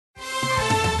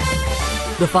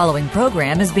The following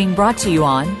program is being brought to you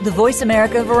on the Voice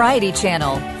America Variety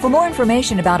Channel. For more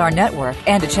information about our network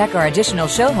and to check our additional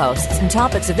show hosts and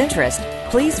topics of interest,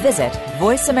 please visit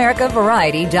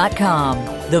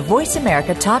voiceamericavariety.com. The Voice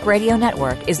America Talk Radio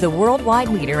Network is the worldwide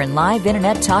leader in live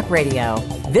Internet talk radio.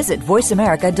 Visit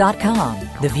voiceamerica.com.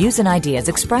 The views and ideas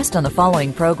expressed on the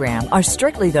following program are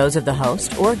strictly those of the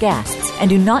host or guests and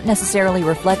do not necessarily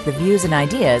reflect the views and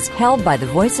ideas held by the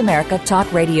Voice America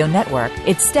Talk Radio Network,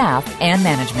 its staff, and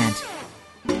management.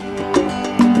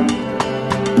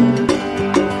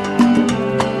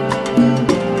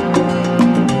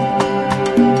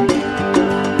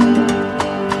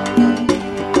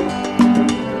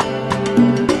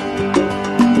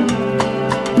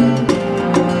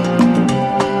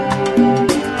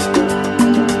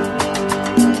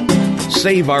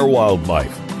 Save our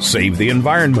wildlife, save the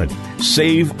environment,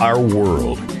 save our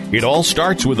world. It all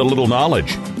starts with a little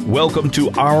knowledge. Welcome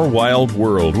to Our Wild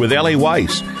World with Ellie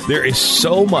Weiss. There is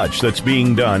so much that's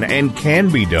being done and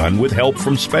can be done with help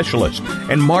from specialists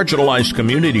and marginalized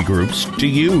community groups to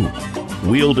you.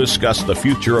 We'll discuss the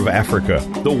future of Africa,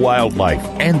 the wildlife,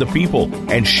 and the people,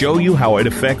 and show you how it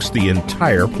affects the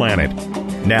entire planet.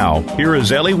 Now, here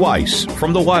is Ellie Weiss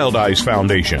from the Wild Eyes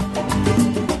Foundation.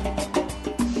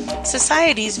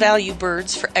 Societies value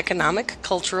birds for economic,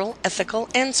 cultural, ethical,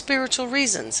 and spiritual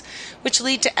reasons, which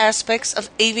lead to aspects of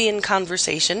avian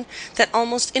conversation that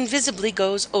almost invisibly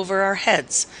goes over our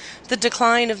heads. The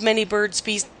decline of many bird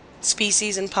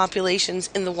species and populations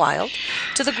in the wild,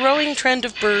 to the growing trend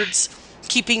of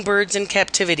keeping birds in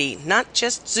captivity, not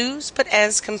just zoos, but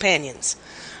as companions.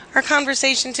 Our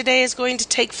conversation today is going to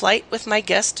take flight with my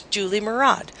guest, Julie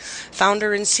Murad,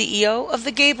 founder and CEO of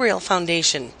the Gabriel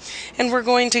Foundation. And we're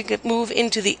going to move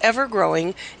into the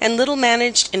ever-growing and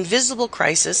little-managed invisible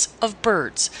crisis of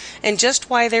birds, and just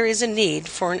why there is a need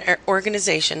for an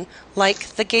organization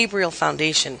like the Gabriel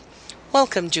Foundation.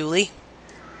 Welcome, Julie.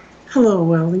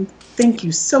 Hello, Ellie. Thank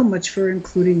you so much for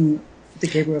including the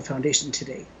Gabriel Foundation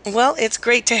today. Well, it's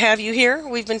great to have you here.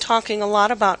 We've been talking a lot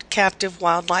about captive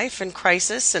wildlife and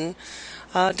crisis and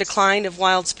decline of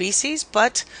wild species,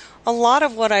 but a lot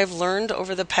of what I've learned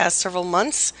over the past several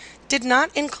months did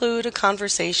not include a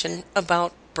conversation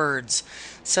about birds.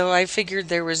 So I figured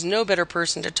there was no better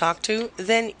person to talk to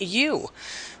than you.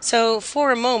 So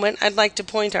for a moment, I'd like to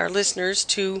point our listeners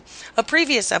to a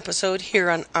previous episode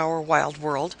here on Our Wild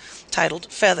World titled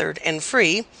Feathered and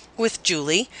Free with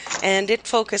Julie, and it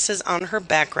focuses on her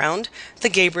background, the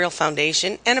Gabriel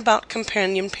Foundation, and about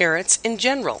companion parrots in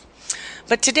general.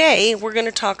 But today, we're going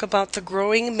to talk about the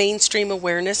growing mainstream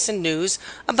awareness and news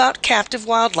about captive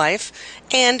wildlife,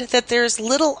 and that there's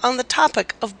little on the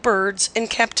topic of birds in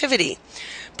captivity,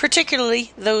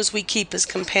 particularly those we keep as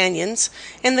companions,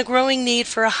 and the growing need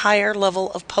for a higher level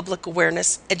of public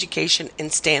awareness, education,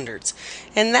 and standards.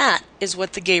 And that is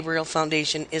what the Gabriel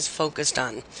Foundation is focused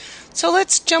on. So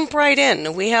let's jump right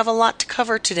in. We have a lot to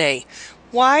cover today.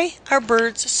 Why are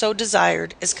birds so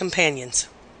desired as companions?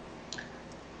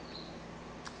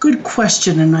 Good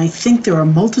question, and I think there are a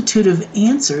multitude of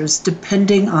answers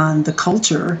depending on the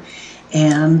culture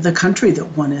and the country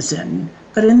that one is in.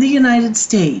 But in the United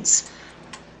States,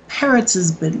 parrots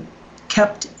has been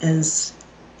kept as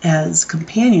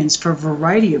companions for a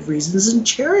variety of reasons and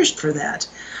cherished for that.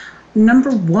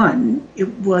 Number one, it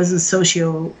was a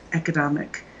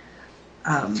socioeconomic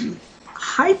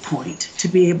high point to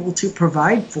be able to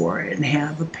provide for and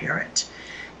have a parrot.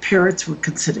 Parrots were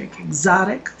considered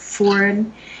exotic,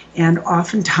 foreign, and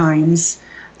oftentimes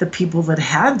the people that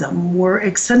had them were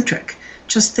eccentric.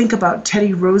 Just think about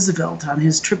Teddy Roosevelt on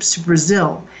his trips to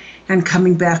Brazil and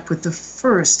coming back with the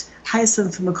first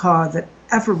hyacinth macaw that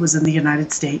ever was in the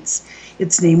United States.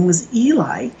 Its name was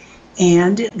Eli,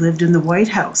 and it lived in the White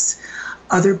House.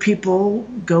 Other people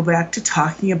go back to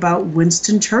talking about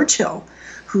Winston Churchill,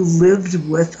 who lived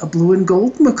with a blue and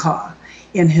gold macaw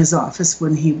in his office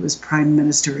when he was Prime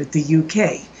Minister at the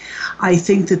UK. I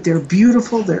think that they're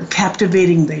beautiful, they're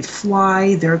captivating, they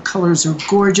fly, their colors are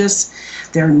gorgeous.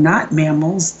 They're not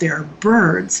mammals, they're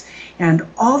birds. And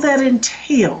all that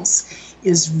entails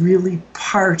is really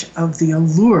part of the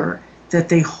allure that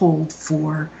they hold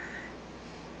for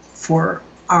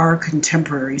our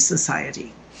contemporary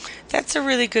society. That's a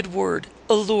really good word,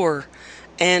 allure.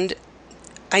 And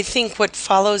I think what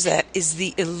follows that is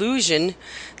the illusion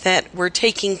that we're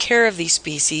taking care of these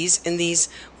species and these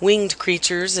winged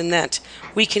creatures and that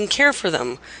we can care for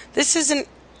them. This isn't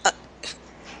a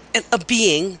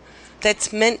being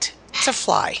that's meant to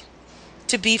fly,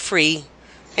 to be free,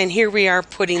 and here we are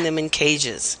putting them in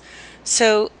cages.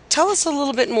 So tell us a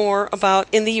little bit more about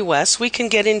in the U.S. We can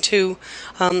get into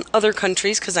other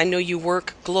countries because I know you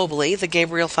work globally. The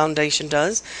Gabriel Foundation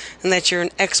does, and that you're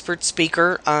an expert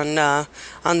speaker on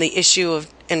the issue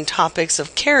of and topics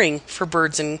of caring for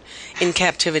birds in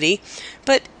captivity.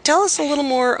 But tell us a little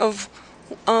more of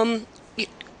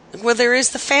well, there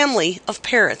is the family of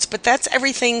parrots, but that's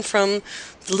everything from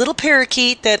the little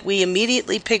parakeet that we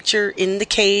immediately picture in the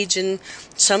cage in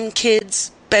some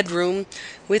kid's bedroom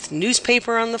with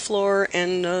newspaper on the floor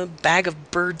and a bag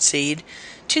of bird seed,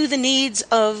 to the needs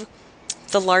of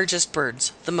the largest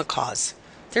birds, the macaws.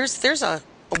 There's a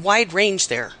wide range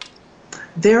there.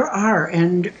 There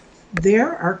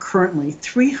are currently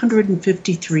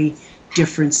 353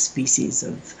 different species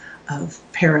of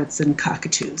parrots and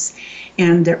cockatoos.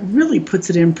 And that really puts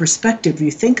it in perspective.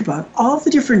 You think about all the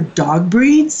different dog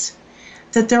breeds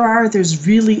that there's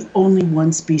really only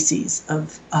one species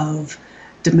of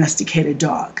domesticated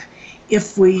dog.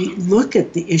 If we look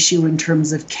at the issue in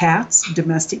terms of cats,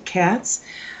 domestic cats,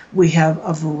 we have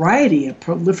a variety, a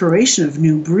proliferation of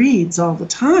new breeds all the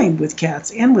time with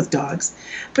cats and with dogs,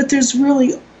 but there's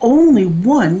really only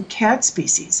one cat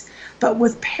species. But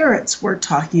with parrots, we're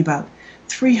talking about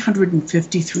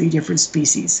 353 different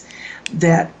species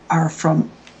that are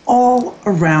from all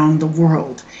around the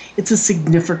world. It's a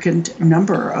significant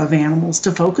number of animals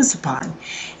to focus upon.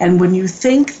 And when you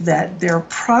think that there are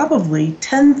probably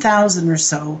 10,000 or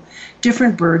so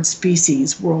different bird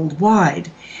species worldwide,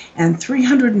 and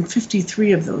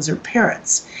 353 of those are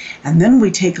parrots. And then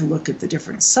we take a look at the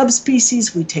different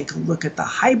subspecies, we take a look at the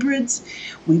hybrids,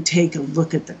 we take a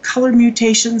look at the color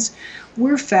mutations.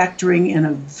 We're factoring in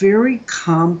a very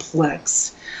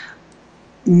complex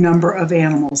number of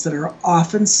animals that are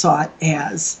often sought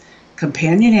as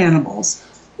companion animals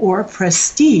or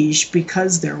prestige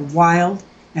because they're wild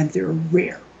and they're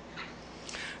rare.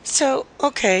 So,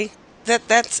 okay,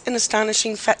 that's an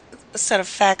astonishing set of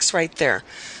facts right there.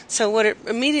 So what it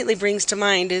immediately brings to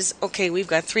mind is, okay, we've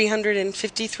got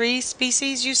 353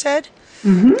 species, you said,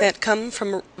 that come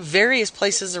from various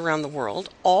places around the world,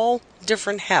 all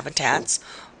different habitats,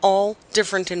 all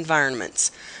different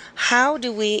environments. How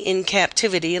do we, in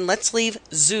captivity, and let's leave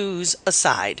zoos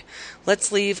aside,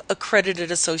 let's leave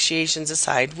accredited associations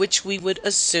aside, which we would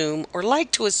assume, or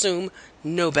like to assume,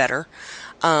 know better,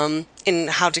 in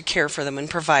how to care for them and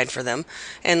provide for them,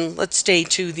 and let's stay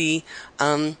to the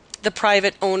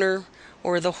private owner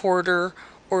or the hoarder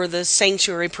or the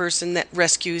sanctuary person that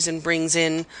rescues and brings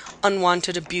in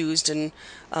unwanted, abused, and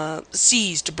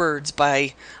seized birds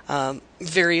by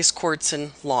various courts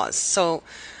and laws. So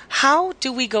how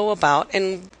do we go about,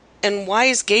 and why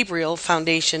is Gabriel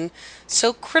Foundation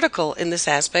so critical in this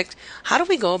aspect? How do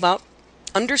we go about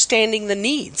understanding the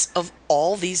needs of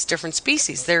all these different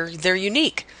species? They're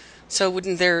unique. So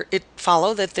wouldn't it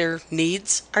follow that their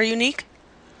needs are unique?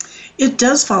 It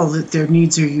does follow that their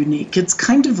needs are unique. It's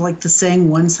kind of like the saying,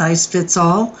 one size fits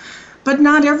all, but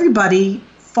not everybody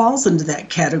falls into that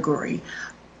category.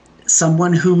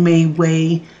 Someone who may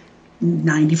weigh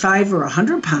 95 or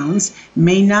 100 pounds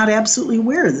may not absolutely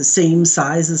wear the same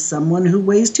size as someone who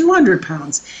weighs 200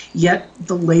 pounds, yet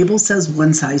the label says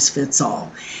one size fits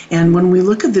all. And when we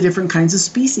look at the different kinds of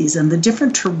species and the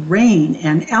different terrain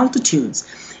and altitudes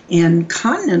and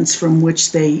continents from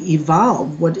which they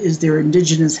evolve, what is their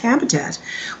indigenous habitat,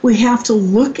 we have to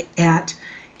look at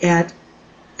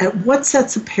what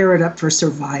sets a parrot up for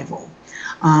survival.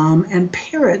 And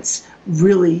parrots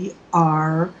really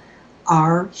are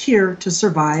here to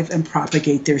survive and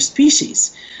propagate their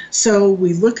species. So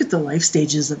we look at the life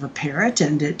stages of a parrot,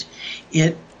 and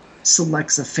it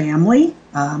selects a family.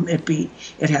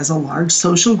 It has a large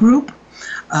social group.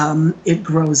 It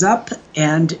grows up,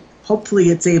 and hopefully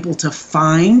it's able to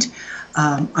find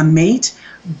a mate.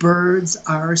 Birds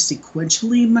are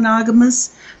sequentially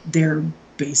monogamous. They're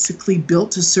basically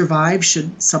built to survive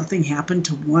should something happen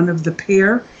to one of the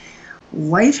pair.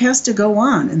 Life has to go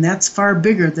on, and that's far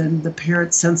bigger than the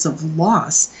parrot's sense of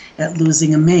loss at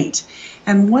losing a mate.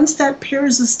 And once that pair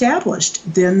is established,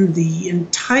 then the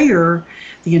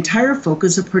entire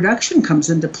focus of production comes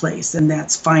into place, and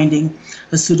that's finding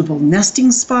a suitable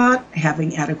nesting spot,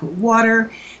 having adequate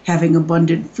water, having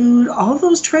abundant food, all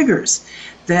those triggers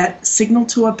that signal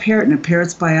to a parrot and a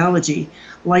parrot's biology,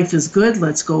 life is good,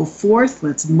 let's go forth,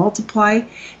 let's multiply,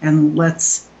 and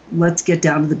let's get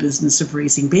down to the business of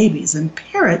raising babies. And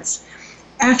parrots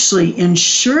actually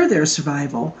ensure their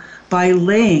survival by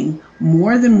laying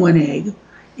more than one egg,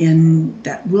 and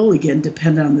that will again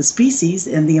depend on the species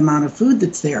and the amount of food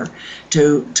that's there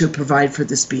to provide for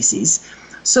the species.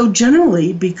 So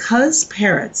generally, because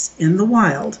parrots in the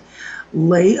wild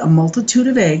lay a multitude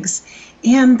of eggs,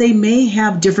 and they may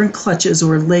have different clutches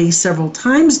or lay several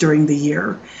times during the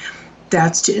year.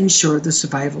 That's to ensure the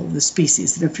survival of the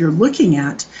species. And if you're looking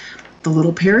at the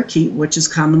little parakeet, which is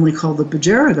commonly called the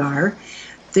budgerigar,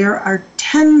 there are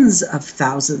tens of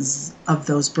thousands of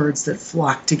those birds that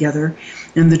flock together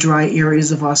in the dry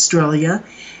areas of Australia.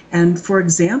 And for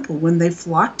example, when they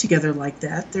flock together like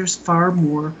that, there's far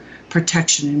more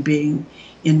protection in being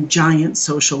in giant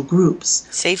social groups.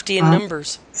 Safety in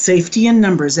numbers. Safety in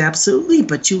numbers, absolutely.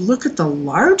 But you look at the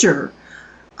larger,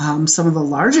 some of the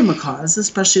larger macaws,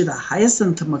 especially the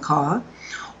hyacinth macaw,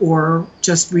 or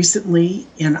just recently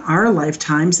in our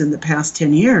lifetimes in the past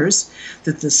 10 years,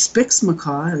 that the Spix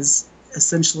macaw has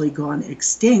essentially gone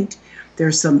extinct.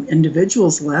 There's some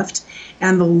individuals left.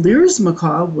 And the Lear's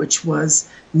macaw, which was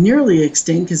nearly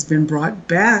extinct, has been brought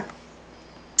back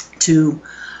to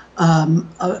an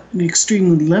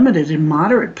extremely limited and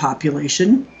moderate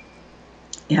population,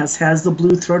 as has the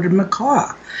blue-throated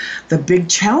macaw. The big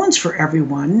challenge for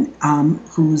everyone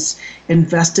who's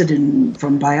invested in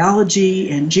from biology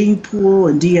and gene pool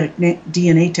and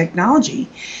DNA technology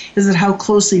is that how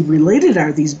closely related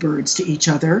are these birds to each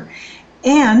other?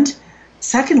 And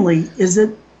secondly, is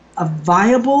it a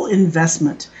viable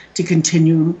investment to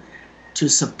continue to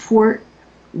support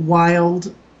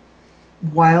wild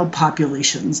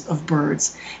populations of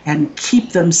birds and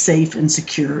keep them safe and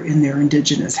secure in their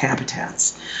indigenous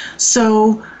habitats?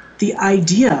 So the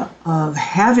idea of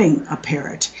having a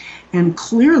parrot, and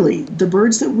clearly the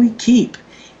birds that we keep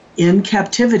in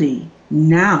captivity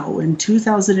now in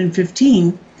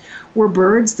 2015 were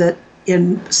birds that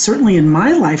certainly in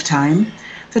my lifetime,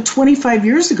 that 25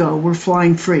 years ago were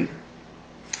flying free.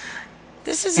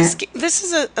 This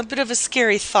is a bit of a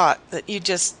scary thought that you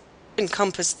just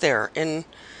encompassed there in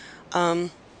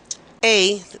the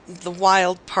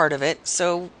wild part of it.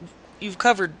 So you've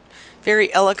covered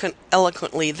very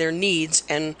eloquently their needs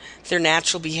and their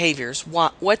natural behaviors,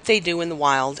 what they do in the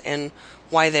wild and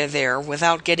why they're there,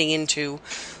 without getting into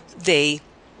they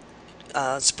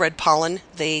spread pollen,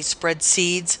 they spread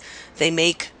seeds, they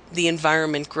make the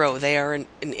environment grow. They are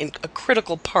a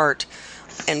critical part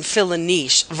and fill a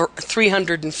niche,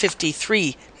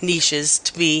 353 niches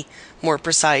to be more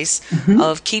precise,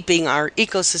 of keeping our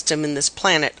ecosystem in this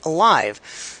planet alive.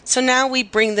 So now we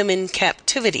bring them in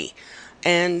captivity.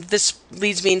 And this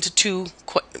leads me into two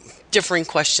differing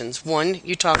questions. One,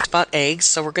 you talked about eggs,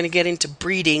 so we're going to get into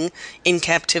breeding in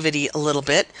captivity a little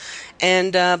bit.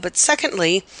 And but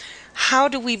secondly, how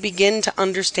do we begin to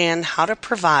understand how to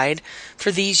provide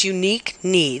for these unique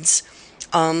needs?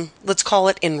 Let's call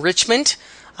it enrichment,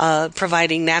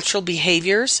 providing natural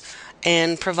behaviors,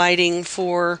 and providing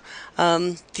for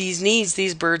these needs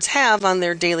these birds have on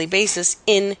their daily basis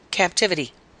in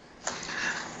captivity.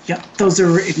 Yeah, those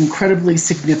are incredibly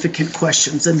significant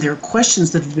questions, and they're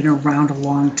questions that have been around a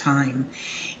long time.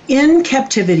 In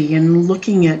captivity and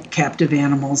looking at captive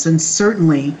animals, and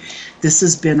certainly this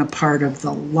has been a part of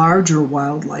the larger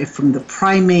wildlife, from the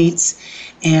primates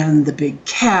and the big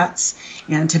cats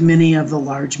and to many of the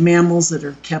large mammals that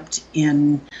are kept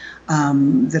in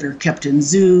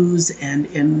zoos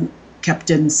and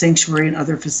kept in sanctuary and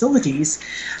other facilities,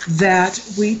 that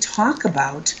we talk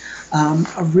about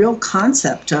a real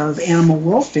concept of animal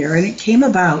welfare, and it came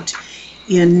about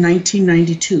in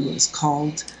 1992. It was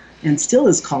called, and still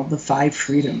is called, the Five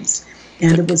Freedoms.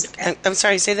 And it was... I'm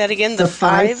sorry, say that again? The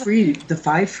Five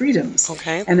Freedoms.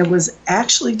 Okay. And it was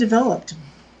actually developed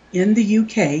in the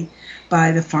UK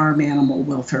by the Farm Animal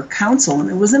Welfare Council,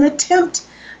 and it was an attempt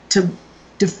to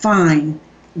define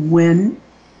when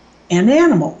an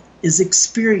animal is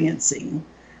experiencing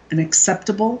an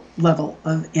acceptable level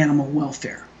of animal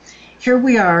welfare. Here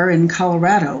we are in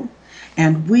Colorado,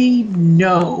 and we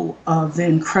know of the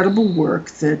incredible work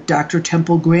that Dr.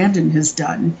 Temple Grandin has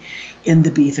done in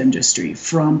the beef industry,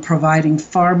 from providing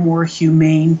far more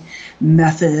humane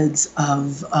methods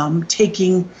of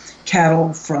taking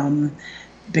cattle from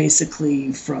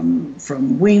basically from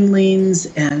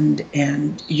weanlings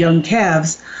and young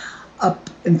calves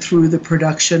up and through the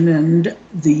production and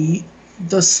the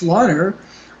slaughter,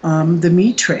 the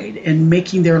meat trade, and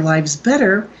making their lives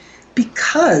better,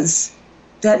 because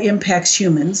that impacts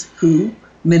humans who,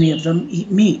 many of them,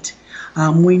 eat meat.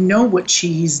 We know what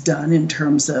she's done in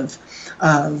terms of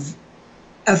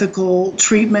ethical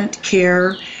treatment,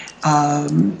 care,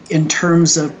 in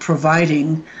terms of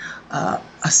providing a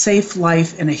safe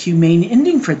life and a humane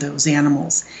ending for those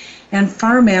animals. And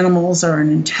farm animals are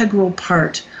an integral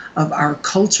part of our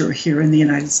culture here in the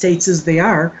United States, as they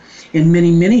are in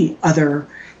many other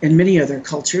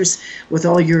cultures. With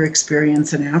all your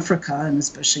experience in Africa, and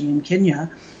especially in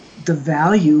Kenya, the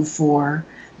value for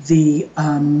the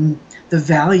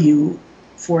value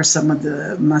for some of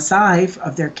the Maasai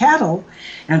of their cattle.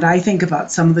 And I think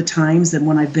about some of the times and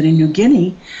when I've been in New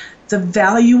Guinea, the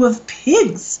value of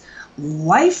pigs.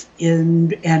 Life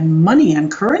and money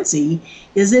and currency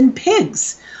is in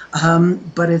pigs,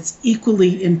 but it's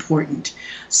equally important.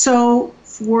 So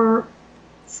for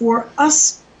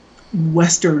us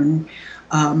Western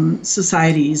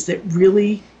societies that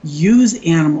really use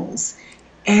animals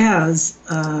as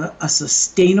a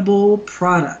sustainable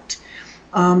product,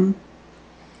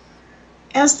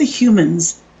 as the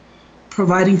humans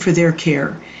providing for their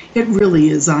care, it really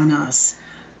is on us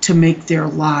to make their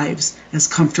lives as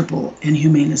comfortable and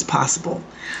humane as possible.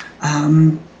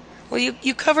 Well,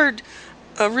 you covered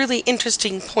a really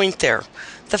interesting point there,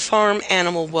 the Farm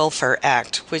Animal Welfare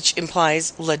Act, which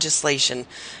implies legislation.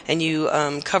 And you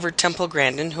covered Temple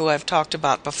Grandin, who I've talked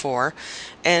about before,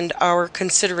 and our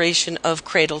consideration of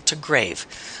cradle to grave.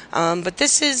 But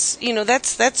this is,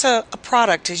 that's a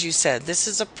product, as you said. This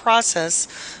is a process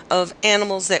of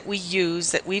animals that we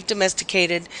use, that we've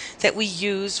domesticated, that we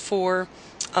use for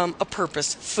a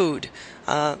purpose, food,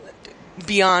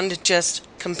 beyond just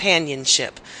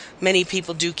companionship. Many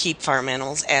people do keep farm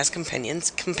animals as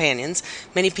companions.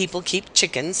 Many people keep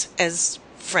chickens as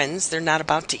friends. They're not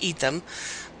about to eat them.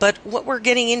 But what we're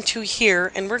getting into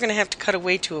here, and we're going to have to cut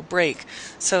away to a break.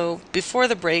 So before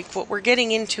the break, what we're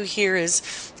getting into here is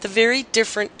the very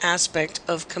different aspect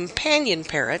of companion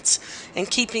parrots and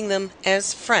keeping them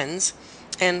as friends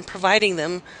and providing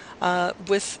them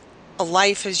with a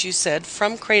life, as you said,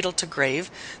 from cradle to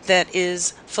grave that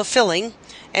is fulfilling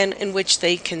and in which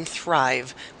they can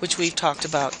thrive, which we've talked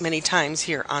about many times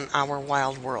here on Our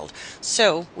Wild World.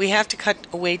 So we have to cut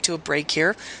away to a break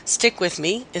here. Stick with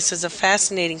me. This is a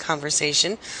fascinating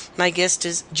conversation. My guest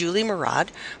is Julie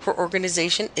Murad. Her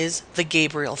organization is the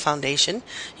Gabriel Foundation.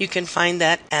 You can find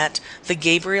that at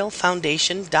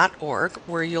thegabrielfoundation.org,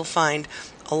 where you'll find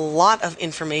a lot of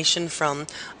information from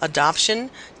adoption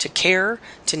to care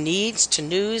to needs to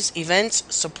news, events,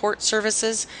 support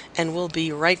services, and we'll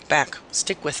be right back.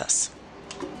 Stick with us.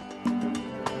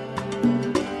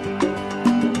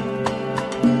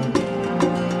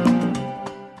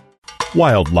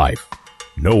 Wildlife.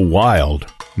 No wild,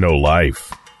 no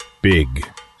life. Big,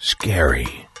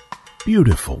 scary,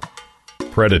 beautiful.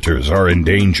 Predators are in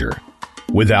danger.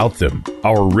 Without them,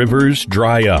 our rivers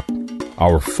dry up.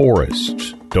 Our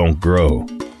forests don't grow.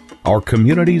 Our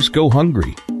communities go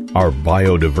hungry. Our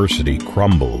biodiversity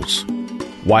crumbles.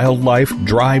 Wildlife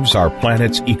drives our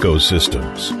planet's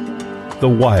ecosystems. The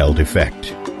Wild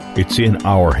Effect. It's in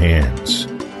our hands.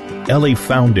 Ellie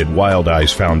founded Wild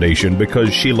Eyes Foundation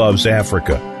because she loves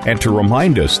Africa and to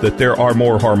remind us that there are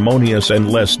more harmonious and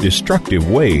less destructive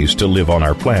ways to live on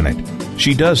our planet.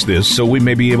 She does this so we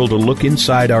may be able to look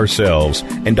inside ourselves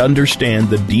and understand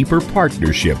the deeper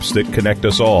partnerships that connect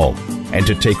us all, and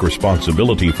to take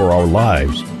responsibility for our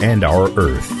lives and our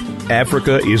Earth.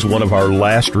 Africa is one of our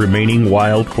last remaining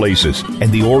wild places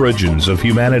and the origins of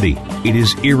humanity. It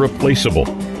is irreplaceable.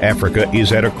 Africa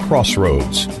is at a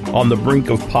crossroads, on the brink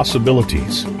of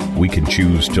possibilities. We can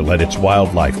choose to let its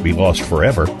wildlife be lost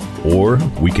forever, or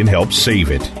we can help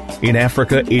save it. In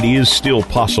Africa, it is still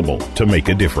possible to make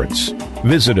a difference.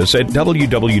 Visit us at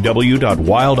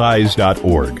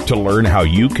www.wildeyes.org to learn how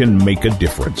you can make a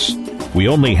difference. We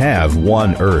only have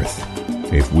one Earth.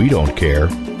 If we don't care,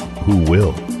 who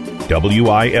will?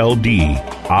 WILDIZE.org.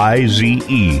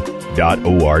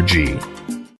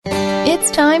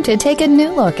 It's time to take a new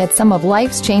look at some of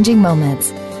life's changing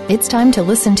moments. It's time to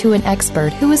listen to an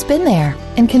expert who has been there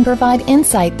and can provide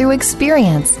insight through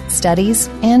experience, studies,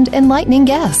 and enlightening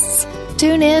guests.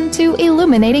 Tune in to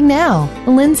Illuminating Now,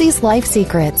 Lindsay's Life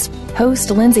Secrets.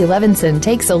 Host Lindsay Levinson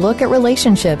takes a look at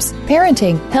relationships,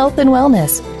 parenting, health and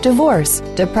wellness, divorce,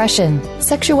 depression,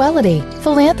 sexuality,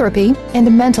 philanthropy,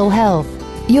 and mental health.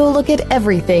 You'll look at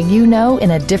everything you know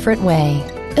in a different way.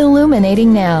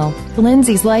 Illuminating Now,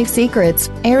 Lindsay's Life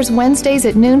Secrets airs Wednesdays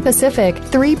at noon Pacific,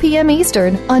 3 p.m.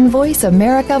 Eastern on Voice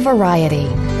America Variety.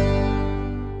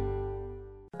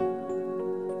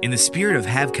 In the spirit of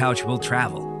Have Couch Will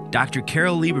Travel, Dr.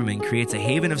 Carol Lieberman creates a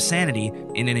haven of sanity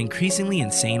in an increasingly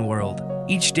insane world.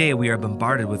 Each day we are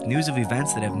bombarded with news of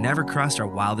events that have never crossed our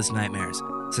wildest nightmares.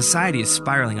 Society is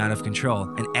spiraling out of control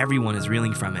and everyone is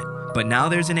reeling from it. But now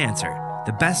there's an answer.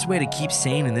 The best way to keep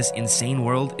sane in this insane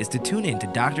world is to tune in to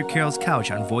Dr. Carol's Couch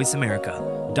on Voice America.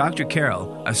 Dr.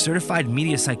 Carol, a certified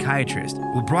media psychiatrist,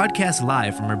 will broadcast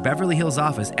live from her Beverly Hills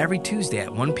office every Tuesday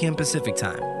at 1 p.m. Pacific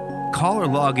Time. Call or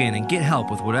log in and get help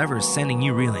with whatever is sending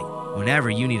you reeling, whenever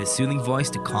you need a soothing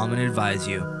voice to calm and advise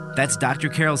you. That's Dr.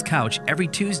 Carol's Couch every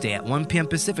Tuesday at 1 p.m.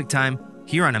 Pacific Time,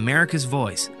 here on America's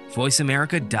Voice,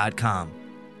 voiceamerica.com.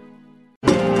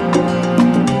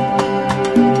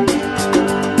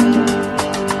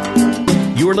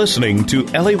 You're listening to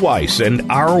Ellie Weiss and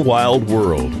Our Wild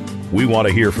World. We want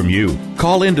to hear from you.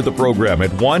 Call into the program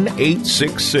at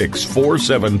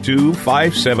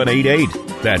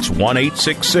 1-866-472-5788. That's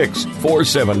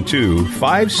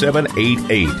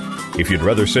 1-866-472-5788. If you'd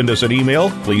rather send us an email,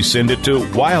 please send it to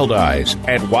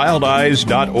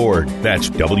wildeyes@wildeyes.org. That's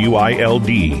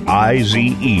WILDIZE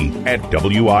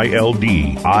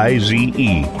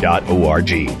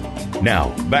 @WILDIZE.org. Now,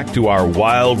 back to our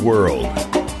wild world.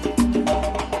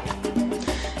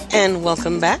 And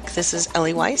welcome back. This is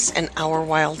Ellie Weiss and Our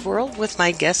Wild World with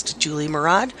my guest, Julie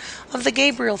Murad of the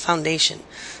Gabriel Foundation.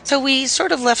 So we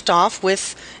sort of left off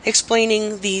with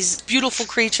explaining these beautiful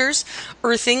creatures,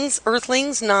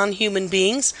 earthlings, non-human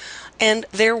beings, and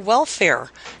their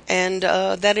welfare, and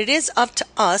that it is up to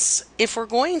us, if we're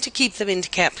going to keep them in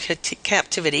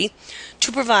captivity,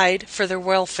 to provide for their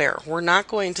welfare. We're not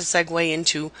going to segue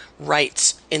into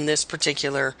rights in this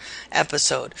particular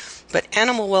episode, but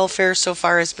animal welfare so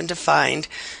far has been defined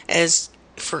as,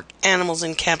 for animals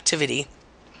in captivity,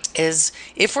 is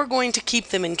if we're going to keep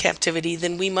them in captivity,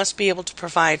 then we must be able to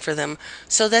provide for them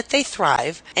so that they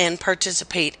thrive and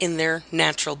participate in their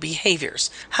natural behaviors.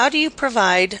 How do you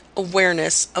provide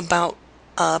awareness about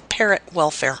parrot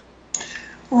welfare?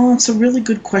 Well, it's a really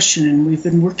good question, and we've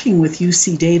been working with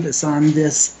UC Davis on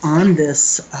this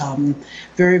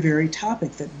very, very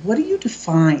topic. That what do you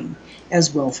define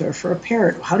as welfare for a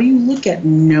parrot? How do you look at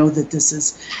and know that this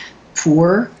is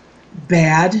poor,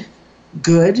 bad,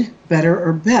 good, better,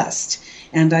 or best?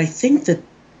 And I think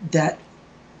that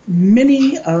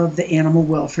many of the animal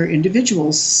welfare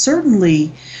individuals,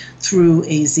 certainly through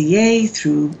AZA,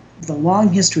 through the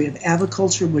long history of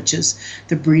aviculture, which is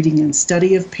the breeding and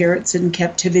study of parrots in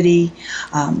captivity,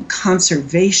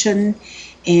 conservation,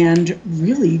 and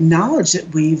really knowledge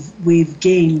that we've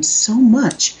gained so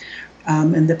much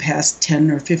in the past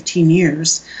 10 or 15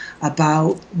 years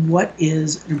about what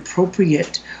is an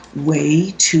appropriate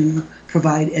way to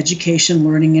provide education,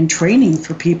 learning, and training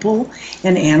for people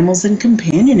and animals and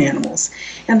companion animals.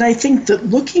 And I think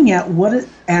that looking at what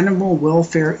animal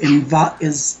welfare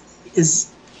is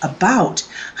about,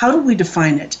 how do we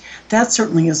define it? That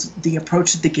certainly is the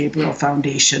approach that the Gabriel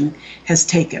Foundation has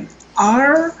taken.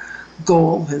 Our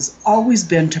goal has always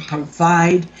been to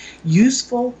provide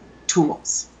useful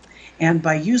tools. And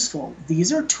by useful,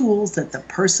 these are tools that the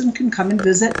person can come and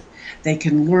visit. They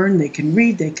can learn, they can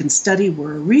read, they can study.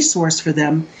 We're a resource for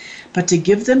them. But to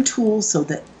give them tools so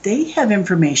that they have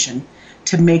information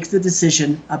to make the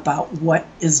decision about what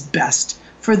is best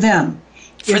for them.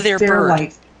 For their bird.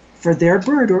 Life, for their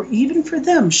bird, or even for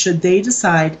them, should they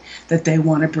decide that they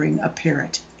want to bring a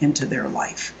parrot into their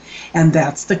life. And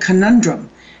that's the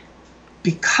conundrum.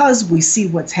 Because we see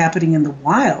what's happening in the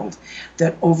wild,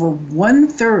 that over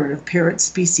 1/3 of parrot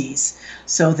species,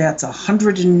 so that's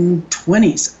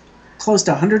 120, close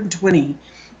to 120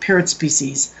 parrot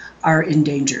species are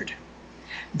endangered.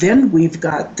 Then we've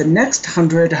got the next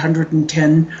 100,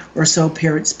 110 or so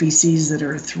parrot species that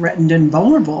are threatened and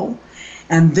vulnerable.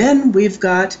 And then we've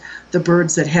got the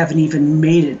birds that haven't even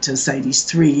made it to CITES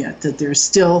 3 yet, that they're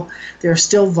still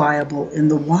viable in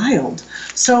the wild.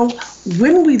 So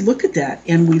when we look at that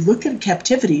and we look at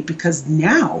captivity, because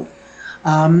now,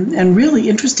 and really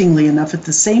interestingly enough, at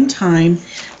the same time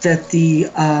that the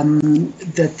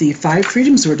 5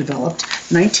 freedoms were developed,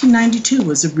 1992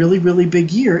 was a really, really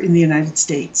big year in the United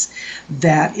States.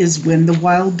 That is when the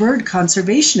Wild Bird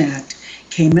Conservation Act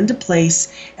came into place,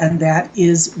 and that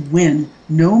is when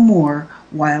no more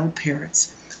wild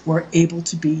parrots were able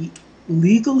to be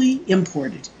legally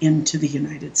imported into the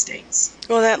United States.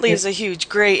 Well, that leaves a huge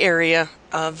gray area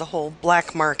of the whole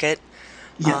black market.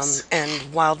 Yes.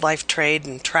 And wildlife trade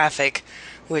and traffic,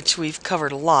 which we've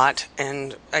covered a lot,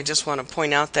 and I just want to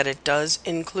point out that it does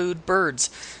include birds.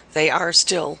 They are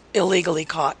still illegally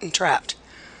caught and trapped.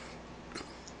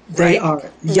 They right?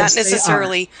 are. Yes, not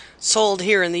necessarily sold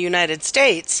here in the United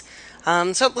States.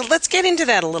 So let's get into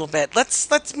that a little bit. Let's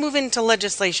move into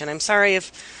legislation. I'm sorry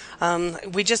if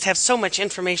we just have so much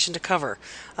information to cover.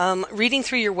 Reading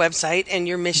through your website and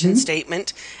your mission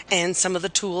statement and some of the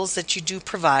tools that you do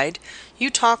provide, you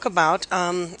talk about,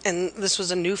 and this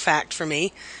was a new fact for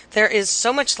me, there is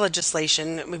so much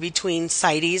legislation between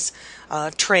CITES,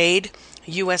 trade,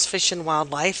 U.S. Fish and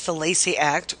Wildlife, the Lacey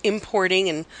Act, importing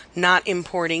and not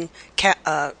importing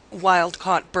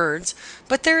wild-caught birds,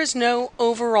 but there is no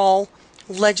overall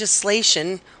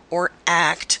legislation or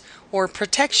act or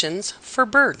protections for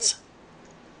birds.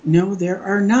 No, there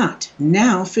are not.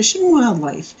 Now, Fish and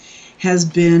Wildlife has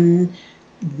been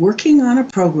working on a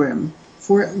program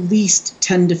for at least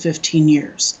 10 to 15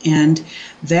 years. And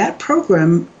that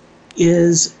program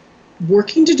is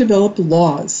working to develop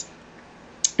laws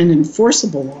and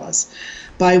enforceable laws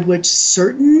by which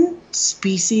certain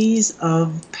species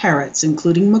of parrots,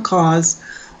 including macaws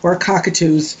or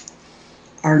cockatoos,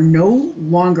 are no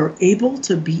longer able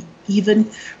to be even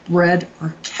bred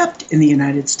or kept in the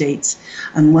United States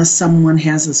unless someone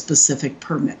has a specific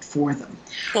permit for them.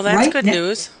 Well, that's good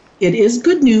news. It is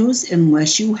good news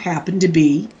unless you happen to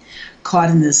be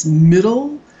caught in this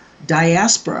middle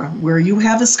diaspora where you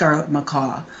have a scarlet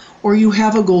macaw, or you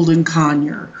have a golden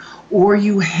conure, or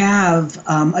you have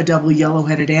a double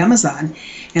yellow-headed Amazon,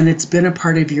 and it's been a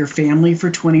part of your family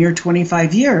for 20 or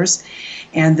 25 years,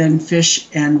 and then Fish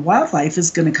and Wildlife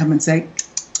is going to come and say,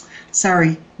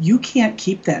 sorry, you can't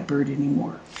keep that bird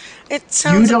anymore.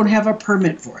 You don't have a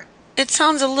permit for it. It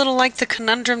sounds a little like the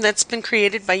conundrum that's been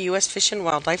created by U.S. Fish and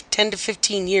Wildlife. 10 to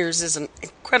 15 years is an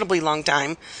incredibly long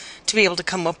time to be able to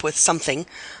come up with something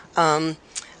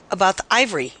about the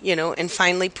ivory, and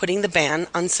finally putting the ban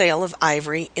on sale of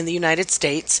ivory in the United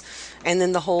States. And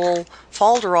then the whole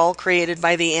falderall created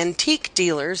by the antique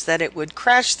dealers that it would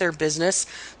crash their business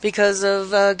because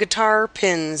of guitar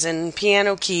pins and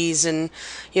piano keys and,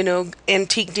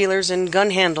 antique dealers and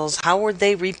gun handles. How would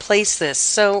they replace this?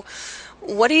 So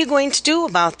what are you going to do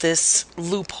about this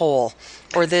loophole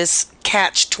or this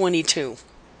catch-22?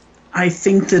 I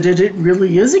think that it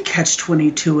really is a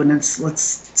catch-22, and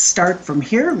let's start from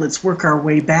here. Let's work our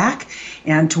way back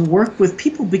and to work with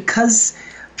people, because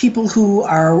people who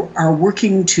are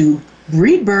working to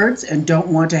breed birds and don't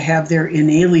want to have their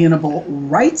inalienable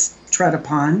rights tread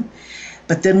upon.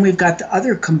 But then we've got the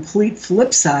other complete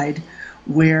flip side,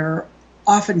 where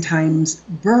oftentimes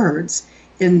birds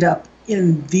end up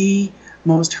in the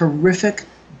most horrific,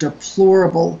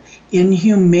 deplorable,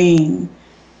 inhumane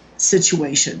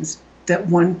situations that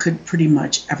one could pretty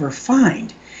much ever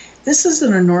find. This is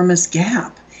an enormous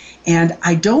gap, and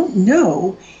I don't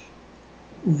know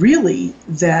really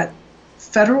that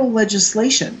federal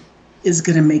legislation is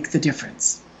going to make the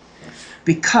difference.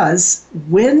 Because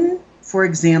when, for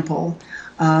example,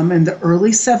 in the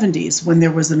early 70s, when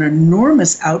there was an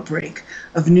enormous outbreak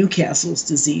of Newcastle's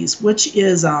disease, which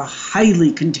is a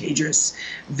highly contagious,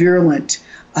 virulent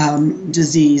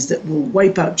disease that will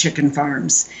wipe out chicken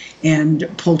farms and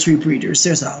poultry breeders.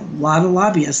 There's a lot of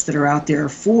lobbyists that are out there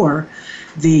for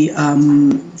the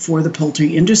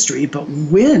poultry industry. But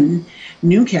when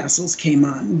Newcastle's came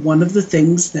on, one of the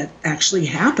things that actually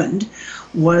happened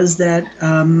was that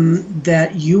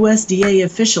that USDA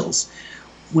officials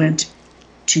went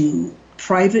to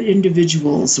private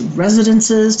individuals'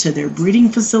 residences, to their breeding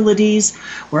facilities,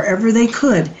 wherever they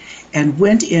could, and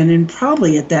went in and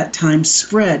probably at that time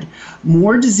spread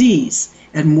more disease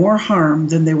and more harm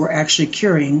than they were actually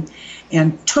curing,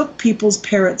 and took people's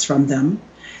parrots from them,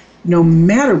 no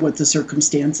matter what the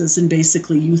circumstances, and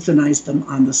basically euthanized them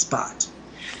on the spot.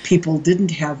 People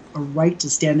didn't have a right to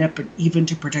stand up and even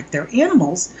to protect their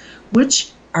animals,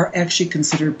 which are actually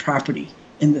considered property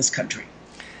in this country.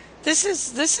 This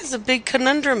is a big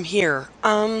conundrum here.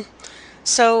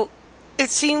 So it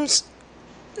seems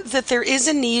that there is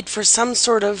a need for some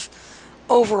sort of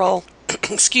overall,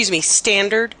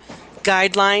 standard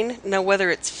guideline. Now, whether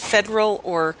it's federal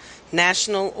or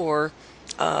national or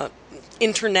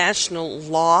international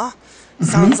law,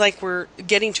 sounds like we're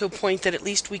getting to a point that at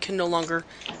least we can no longer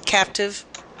take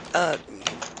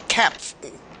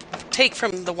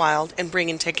from the wild and bring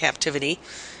into captivity,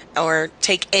 or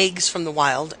take eggs from the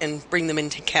wild and bring them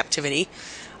into captivity.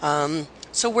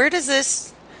 So where does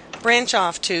this branch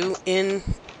off to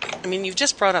you've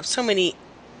just brought up so many,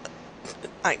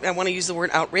 I want to use the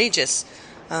word outrageous,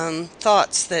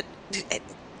 thoughts that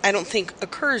I don't think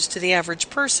occurs to the average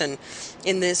person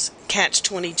in this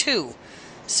catch-22.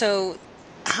 So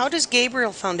how does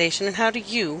Gabriel Foundation, and how do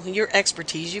your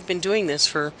expertise, you've been doing this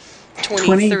for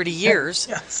 30 years,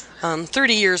 yes.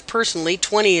 30 years personally,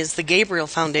 20 is the Gabriel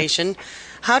Foundation.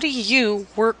 How do you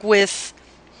work with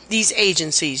these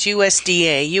agencies,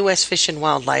 USDA, U.S. Fish and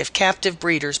Wildlife, captive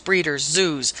breeders,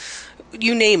 zoos,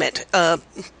 you name it,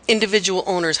 individual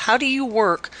owners? How do you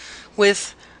work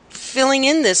with filling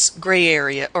in this gray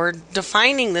area or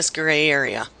defining this gray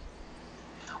area?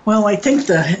 Well, I think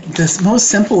the most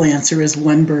simple answer is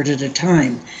one bird at a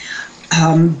time,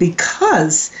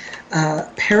 because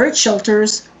parrot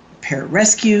shelters, parrot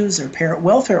rescues, or parrot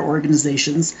welfare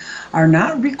organizations are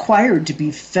not required to be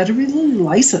federally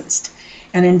licensed.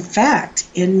 And in fact,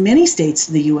 in many states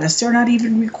in the U.S., they're not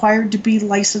even required to be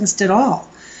licensed at all.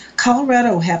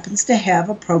 Colorado happens to have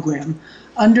a program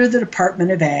under the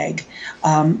Department of Ag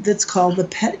that's called the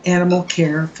Pet Animal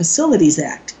Care Facilities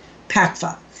Act,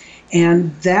 PACFA.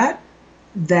 And that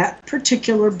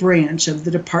particular branch of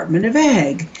the Department of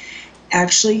Ag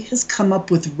actually has come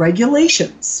up with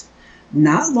regulations,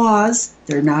 not laws.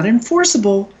 They're not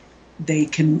enforceable.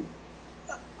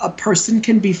 A person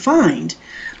can be fined,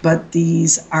 but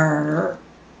these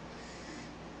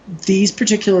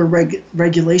particular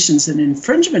regulations and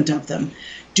infringement of them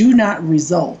do not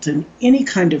result in any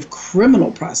kind of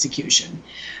criminal prosecution.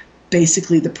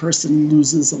 Basically, the person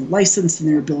loses a license and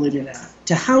their ability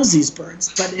to house these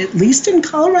birds. But at least in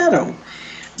Colorado,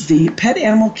 the Pet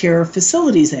Animal Care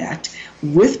Facilities Act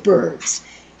with birds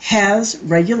has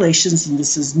regulations, and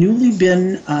this is newly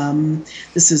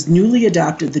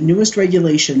adopted, the newest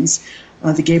regulations.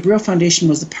 The Gabriel Foundation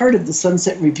was a part of the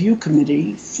Sunset Review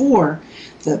Committee for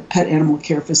the Pet Animal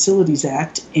Care Facilities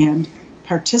Act and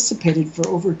participated for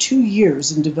over 2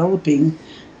 years in developing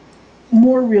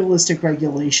more realistic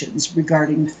regulations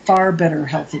regarding far better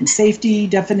health and safety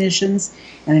definitions,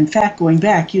 and in fact going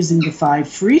back using the 5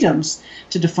 freedoms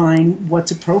to define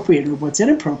what's appropriate or what's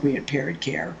inappropriate parrot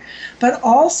care, but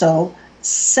also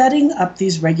setting up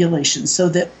these regulations so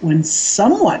that when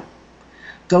someone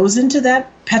goes into that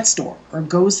pet store or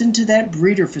goes into that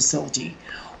breeder facility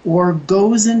or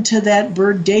goes into that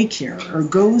bird daycare or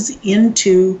goes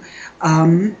into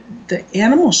the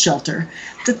animal shelter,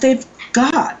 that they've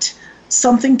got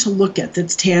something to look at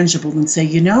that's tangible and say,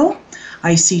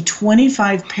 I see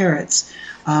 25 parrots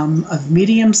of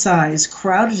medium size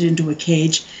crowded into a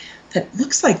cage that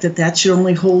looks like that should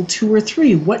only hold 2 or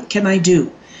 3. What can I do?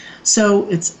 So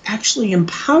it's actually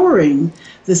empowering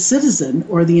the citizen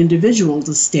or the individual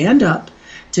to stand up,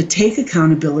 to take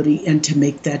accountability, and to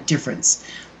make that difference.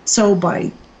 So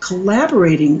by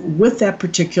collaborating with that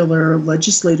particular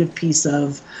legislative piece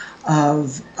of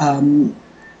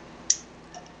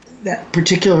that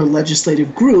particular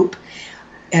legislative group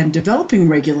and developing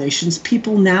regulations,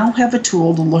 people now have a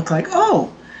tool to look like,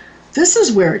 oh, this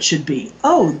is where it should be.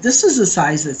 Oh, this is a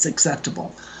size that's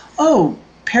acceptable. Oh,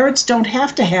 parrots don't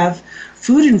have to have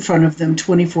food in front of them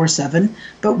 24/7,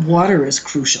 but water is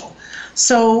crucial.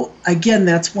 So again,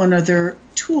 that's one other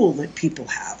tool that people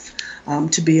have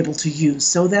to be able to use.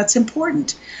 So that's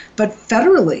important. But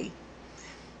federally,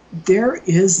 there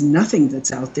is nothing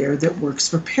that's out there that works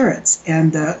for parrots.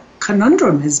 And the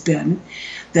conundrum has been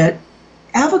that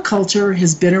aviculture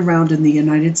has been around in the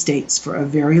United States for a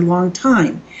very long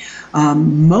time.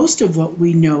 Most of what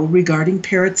we know regarding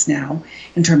parrots now,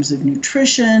 in terms of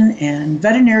nutrition and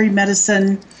veterinary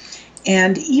medicine,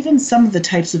 and even some of the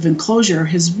types of enclosure,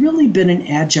 has really been an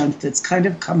adjunct that's kind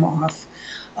of come off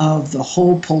of the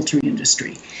whole poultry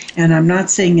industry. And I'm not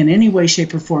saying in any way,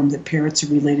 shape, or form that parrots are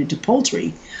related to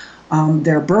poultry.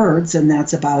 They're birds, and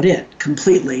that's about it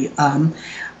completely.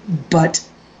 But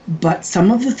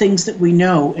some of the things that we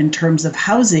know in terms of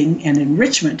housing and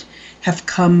enrichment have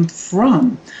come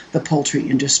from the poultry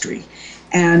industry.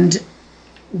 And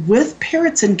with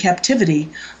parrots in captivity,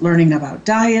 learning about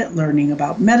diet, learning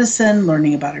about medicine,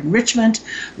 learning about enrichment,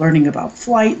 learning about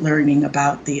flight, learning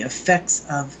about the effects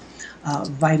of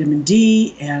vitamin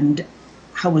D and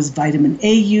how is vitamin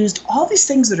A used, all these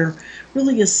things that are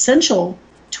really essential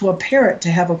to a parrot to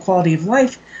have a quality of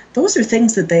life, those are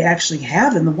things that they actually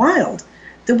have in the wild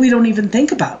that we don't even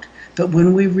think about. But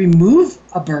when we remove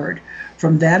a bird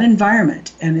from that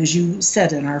environment, and as you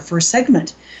said in our first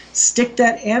segment, stick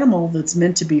that animal that's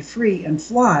meant to be free and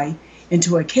fly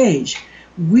into a cage,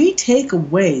 we take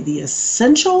away the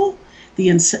essential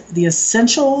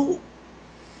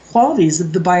qualities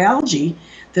of the biology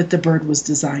that the bird was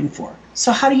designed for.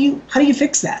 So how do you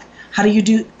fix that? How do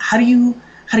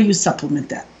you supplement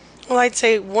that? Well, I'd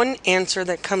say one answer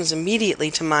that comes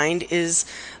immediately to mind is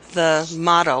the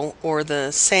motto or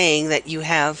the saying that you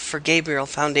have for Gabriel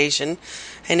Foundation.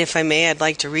 And if I may, I'd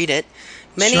like to read it.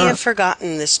 Many Sure. have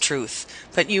forgotten this truth,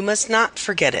 but you must not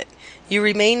forget it. You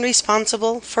remain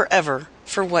responsible forever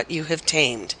for what you have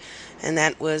tamed. And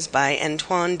that was by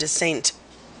Antoine de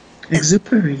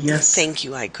Saint-Exupéry, yes. Thank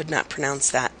you. I could not pronounce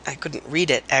that. I couldn't read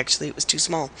it, actually. It was too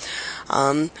small.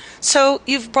 So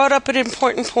you've brought up an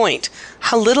important point.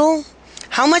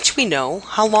 How much we know,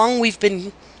 how long we've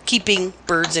been keeping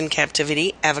birds in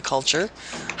captivity, aviculture,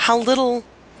 how little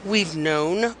we've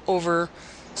known over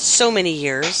so many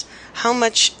years, how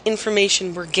much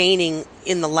information we're gaining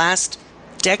in the last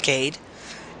decade,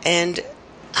 and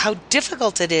how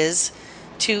difficult it is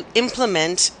to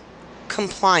implement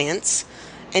compliance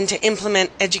and to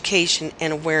implement education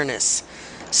and awareness.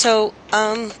 So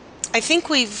I think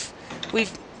we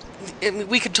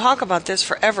could talk about this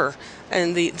forever,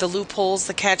 and the loopholes,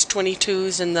 the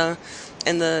catch-22s, and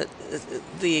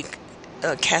the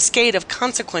cascade of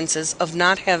consequences of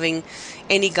not having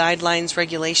any guidelines,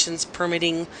 regulations,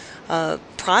 permitting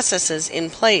processes in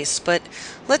place. But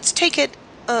let's take it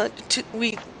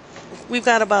we've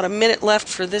got about a minute left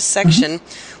for this section.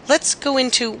 Let's go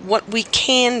into what we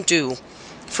can do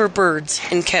for birds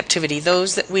in captivity,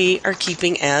 those that we are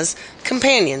keeping as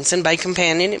companions. And by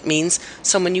companion, it means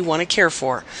someone you want to care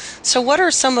for. So what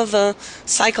are some of the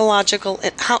psychological,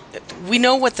 we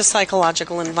know what the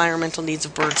psychological and environmental needs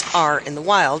of birds are in the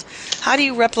wild. How do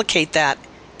you replicate that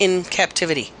in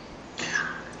captivity?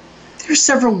 There are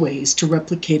several ways to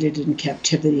replicate it in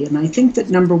captivity, and I think that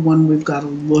number one, we've got to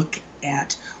look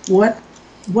at what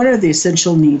are the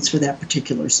essential needs for that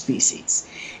particular species.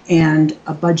 And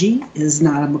a budgie is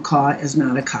not a macaw, is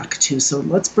not a cockatoo. So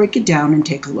let's break it down and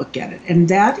take a look at it. And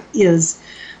that is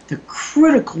the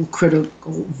critical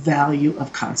value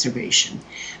of conservation.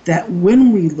 That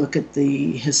when we look at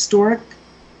the historic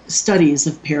studies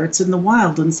of parrots in the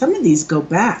wild, and some of these go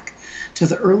back to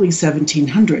the early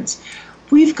 1700s,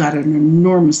 we've got an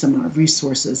enormous amount of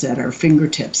resources at our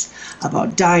fingertips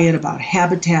about diet, about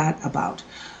habitat, about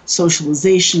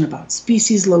socialization, about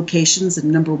species locations, and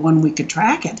number one, we could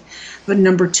track it. But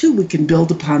number two, we can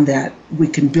build upon that. We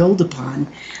can build upon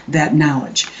that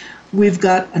knowledge. We've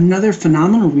got another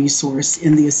phenomenal resource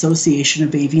in the Association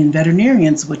of Avian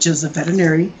Veterinarians, which is a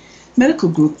veterinary medical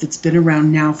group that's been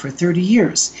around now for 30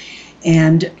 years.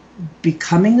 And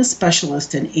becoming a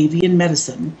specialist in avian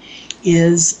medicine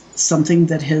is something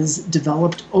that has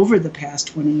developed over the past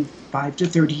 25 to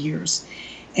 30 years.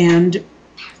 And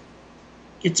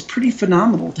it's pretty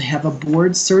phenomenal to have a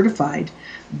board-certified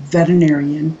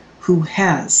veterinarian who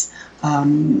has a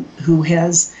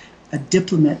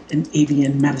diploma in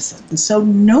avian medicine. And so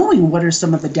knowing what are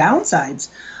some of the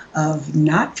downsides of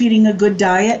not feeding a good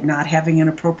diet, not having an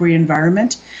appropriate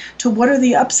environment, to what are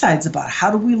the upsides about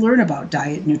how do we learn about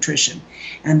diet and nutrition.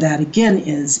 And that, again,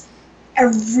 is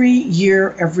every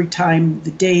year, every time,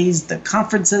 the days, the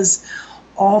conferences,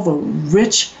 all the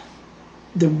rich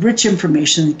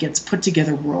information that gets put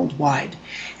together worldwide.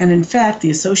 And in fact,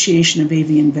 the Association of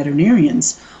Avian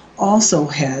Veterinarians also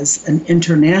has an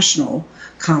international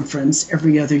conference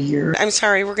every other year. I'm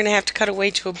sorry, we're going to have to cut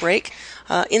away to a break.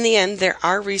 In the end, there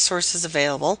are resources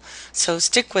available, so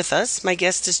stick with us. My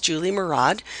guest is Julie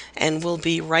Murad, and we'll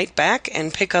be right back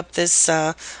and pick up this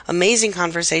amazing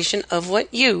conversation of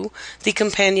what you, the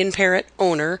companion parrot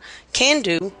owner, can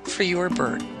do for your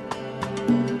bird.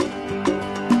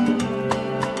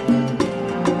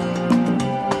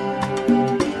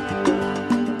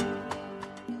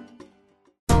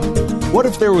 What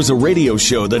if there was a radio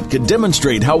show that could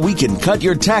demonstrate how we can cut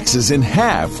your taxes in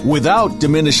half without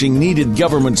diminishing needed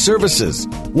government services?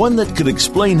 One that could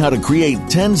explain how to create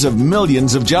tens of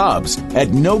millions of jobs at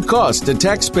no cost to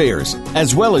taxpayers,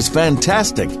 as well as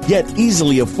fantastic yet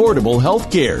easily affordable health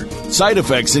care. Side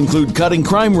effects include cutting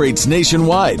crime rates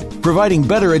nationwide, providing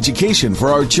better education for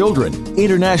our children,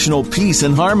 international peace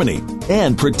and harmony,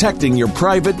 and protecting your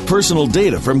private personal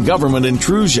data from government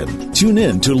intrusion. Tune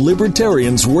in to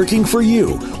Libertarians Working for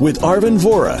You with Arvin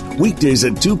Vora, weekdays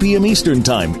at 2 p.m. Eastern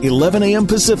Time, 11 a.m.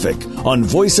 Pacific, on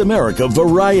Voice America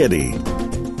Variety.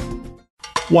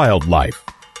 Wildlife.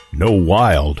 No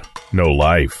wild, no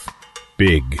life.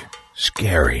 Big,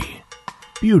 scary,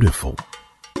 beautiful.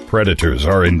 Predators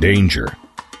are in danger.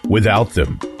 Without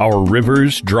them, our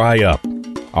rivers dry up.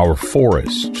 Our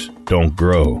forests don't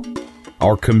grow.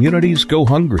 Our communities go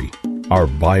hungry. Our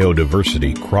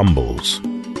biodiversity crumbles.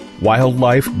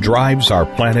 Wildlife drives our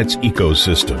planet's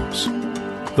ecosystems.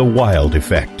 The Wild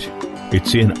Effect.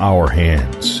 It's in our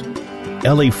hands.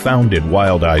 Ellie founded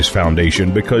Wild Eyes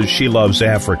Foundation because she loves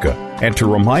Africa and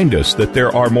to remind us that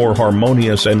there are more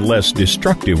harmonious and less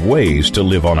destructive ways to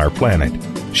live on our planet.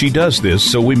 She does this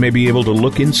so we may be able to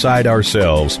look inside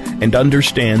ourselves and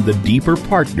understand the deeper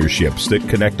partnerships that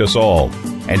connect us all,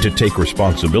 and to take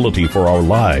responsibility for our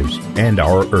lives and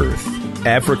our Earth.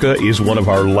 Africa is one of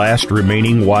our last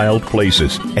remaining wild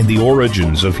places and the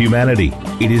origins of humanity.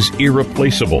 It is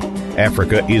irreplaceable.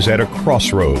 Africa is at a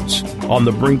crossroads, on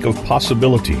the brink of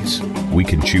possibilities. We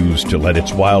can choose to let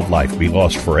its wildlife be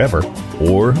lost forever,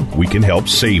 or we can help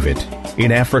save it.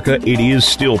 In Africa, it is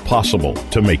still possible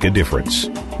to make a difference.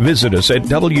 Visit us at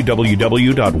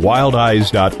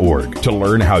www.wildeyes.org to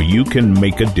learn how you can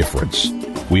make a difference.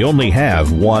 We only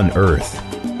have one Earth.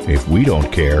 If we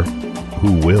don't care,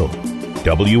 who will?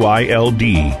 WILDIZE.org.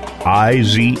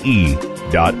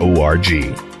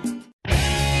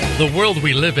 The world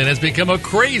we live in has become a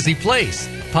crazy place.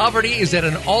 Poverty is at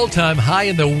an all-time high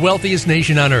in the wealthiest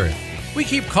nation on earth. We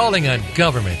keep calling on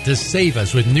government to save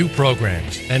us with new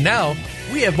programs. And now,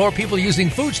 We have more people using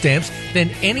food stamps than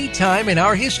any time in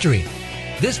our history.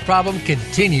 This problem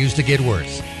continues to get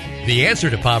worse. The answer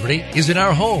to poverty is in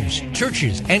our homes,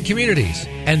 churches, and communities,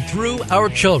 and through our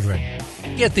children.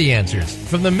 Get the answers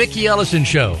from The Mickey Ellison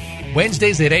Show,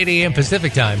 Wednesdays at 8 a.m.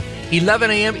 Pacific Time, 11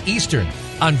 a.m. Eastern,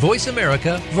 on Voice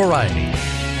America Variety.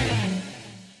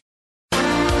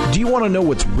 Do you want to know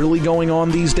what's really going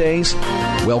on these days?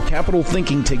 Well, Capital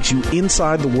Thinking takes you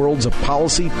inside the worlds of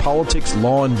policy, politics,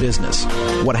 law, and business.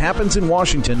 What happens in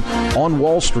Washington, on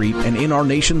Wall Street, and in our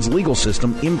nation's legal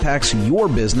system impacts your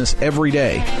business every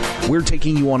day. We're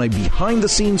taking you on a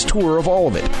behind-the-scenes tour of all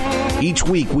of it. Each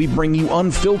week, we bring you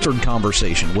unfiltered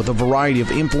conversation with a variety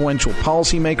of influential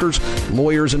policymakers,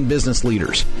 lawyers, and business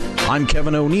leaders. I'm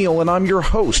Kevin O'Neill, and I'm your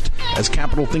host as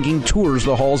Capital Thinking tours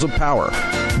the halls of power.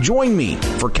 Join me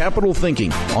for Capital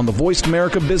Thinking on the Voice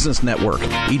America Business Network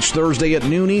each Thursday at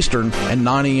noon Eastern and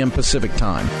 9 a.m. Pacific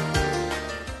Time.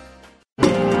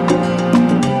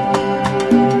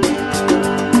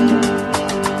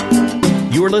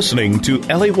 You're listening to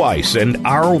Ellie Weiss and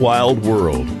Our Wild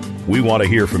World. We want to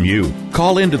hear from you.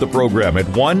 Call into the program at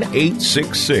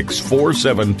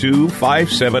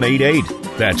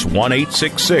 1-866-472-5788. That's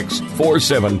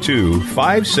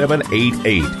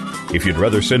 1-866-472-5788. If you'd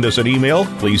rather send us an email,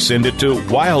 please send it to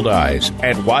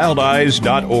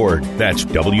wildeyes@wildeyes.org. That's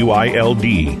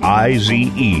WILDIZE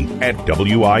at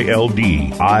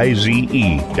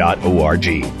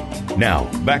WILDIZE.org. Now,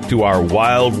 back to our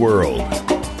wild world.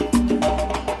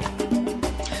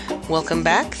 Welcome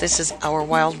back. This is Our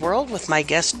Wild World with my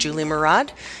guest, Julie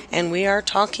Murad, and we are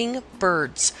talking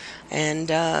birds and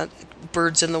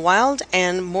birds in the wild,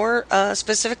 and more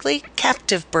specifically,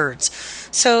 captive birds.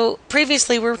 So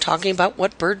previously we were talking about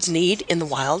what birds need in the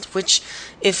wild, which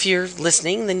if you're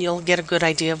listening, then you'll get a good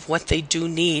idea of what they do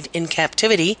need in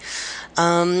captivity.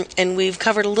 And we've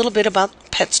covered a little bit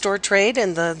about pet store trade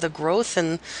and the growth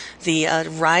and the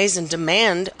rise in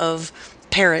demand of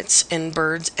parrots and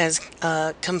birds as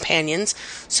companions.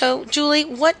 So, Julie,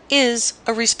 what is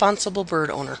a responsible bird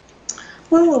owner?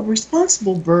 Well, a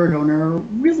responsible bird owner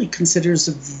really considers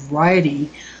a variety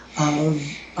of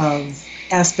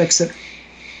aspects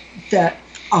that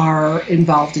are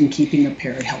involved in keeping a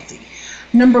parrot healthy.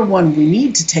 Number one, we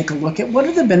need to take a look at what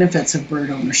are the benefits of bird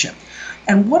ownership,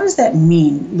 and what does that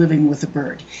mean, living with a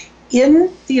bird?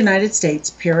 In the United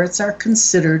States, parrots are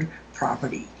considered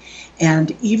property.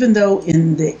 And even though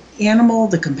in the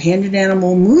companion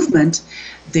animal movement,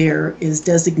 there is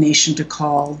designation to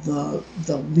call the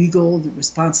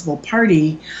responsible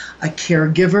party a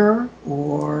caregiver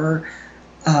or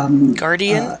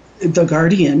guardian. The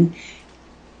guardian,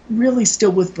 really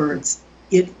still with birds,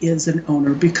 it is an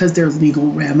owner because there are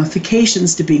legal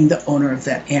ramifications to being the owner of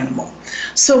that animal.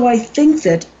 So I think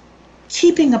that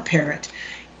keeping a parrot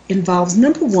involves,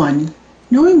 number one,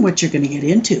 knowing what you're going to get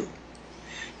into.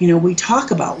 You know, we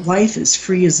talk about life as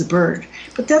free as a bird,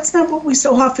 but that's not what we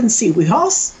so often see. We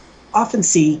often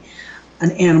see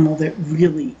an animal that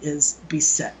really is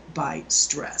beset by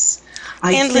stress.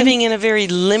 And living in a very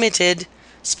limited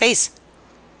space.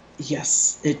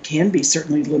 Yes, it can be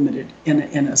certainly limited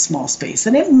in a small space.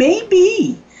 And it may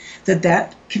be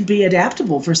that can be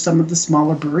adaptable for some of the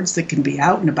smaller birds that can be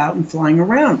out and about and flying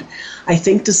around. I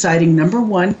think deciding, number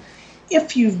one,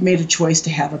 if you've made a choice to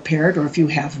have a parrot or if you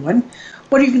have one,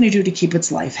 what are you going to do to keep its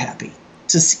life happy,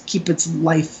 to keep its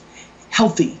life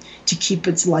healthy, to keep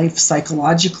its life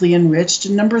psychologically enriched,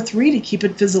 and number three, to keep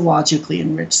it physiologically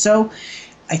enriched? So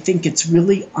I think it's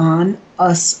really on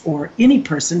us or any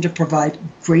person to provide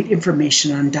great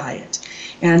information on diet.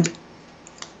 And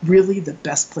really the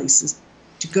best places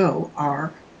to go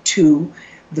are to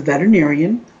the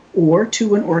veterinarian or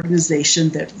to an organization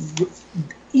that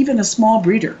even a small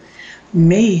breeder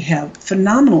may have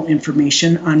phenomenal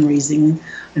information on raising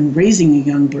a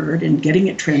young bird and getting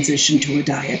it transitioned to a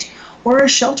diet, or a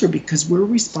shelter, because we're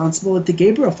responsible at the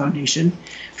Gabriel Foundation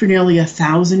for nearly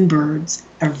 1,000 birds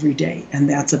every day, and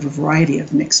that's of a variety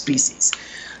of mixed species.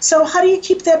 So how do you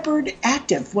keep that bird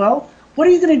active? Well, what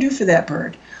are you going to do for that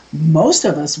bird? Most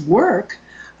of us work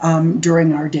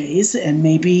during our days, and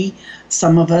maybe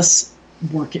some of us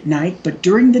work at night, but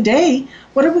during the day,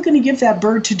 what are we going to give that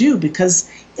bird to do? Because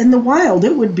in the wild,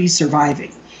 it would be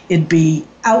surviving. It'd be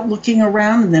out looking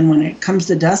around, and then when it comes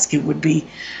to dusk, it would be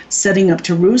setting up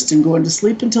to roost and going to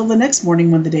sleep until the next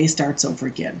morning when the day starts over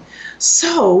again.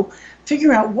 So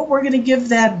figure out what we're going to give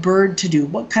that bird to do,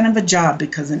 what kind of a job,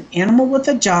 because an animal with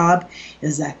a job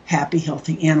is a happy,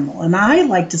 healthy animal. And I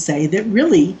like to say that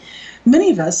really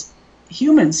many of us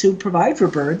humans who provide for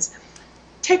birds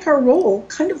take our role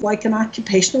kind of like an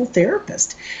occupational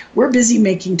therapist. We're busy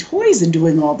making toys and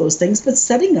doing all those things, but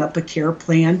setting up a care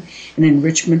plan, an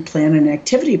enrichment plan, an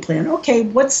activity plan. Okay,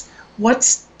 what's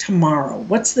tomorrow?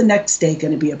 What's the next day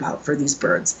going to be about for these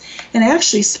birds? And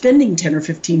actually spending 10 or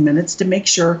 15 minutes to make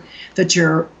sure that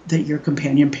your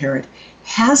companion parrot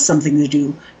has something to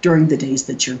do during the days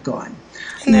that you're gone.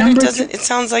 And then it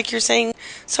sounds like you're saying,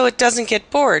 so it doesn't get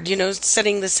bored,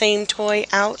 setting the same toy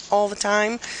out all the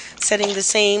time, setting the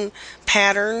same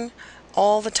pattern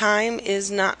all the time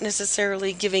is not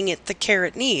necessarily giving it the care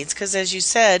it needs, because as you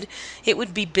said, it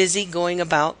would be busy going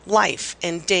about life,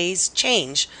 and days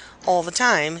change all the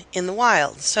time in the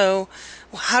wild. So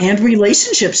and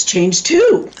relationships change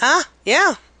too.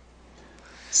 Yeah.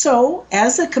 So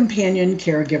as a companion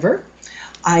caregiver,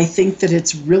 I think that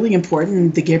it's really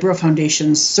important. The Gabriel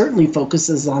Foundation certainly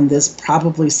focuses on this.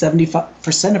 Probably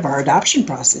 75% of our adoption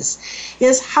process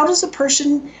is how does a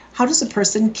person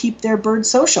keep their bird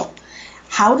social?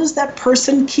 How does that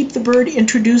person keep the bird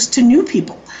introduced to new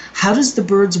people? How does the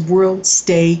bird's world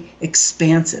stay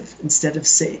expansive instead of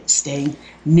staying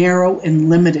narrow and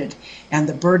limited, and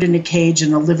the bird in a cage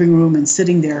in a living room and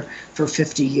sitting there for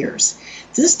 50 years?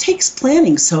 This takes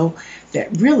planning, so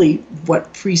that really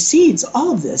what precedes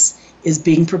all of this is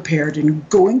being prepared and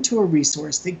going to a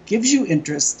resource that gives you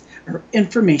interest or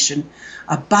information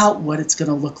about what it's going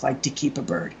to look like to keep a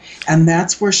bird. And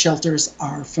that's where shelters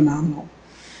are phenomenal.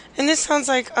 And this sounds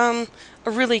like a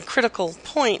really critical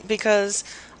point, because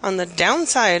on the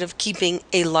downside of keeping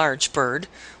a large bird,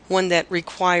 one that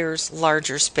requires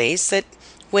larger space, that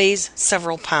weighs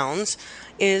several pounds,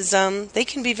 is they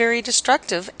can be very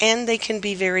destructive and they can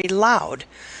be very loud.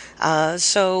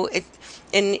 So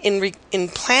in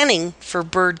planning for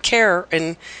bird care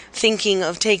and thinking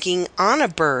of taking on a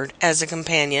bird as a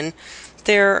companion,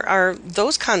 there are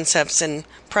those concepts and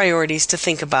priorities to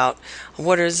think about.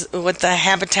 What the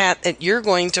habitat that you're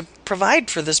going to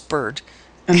provide for this bird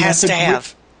has to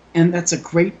have. And that's a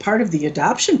great part of the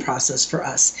adoption process for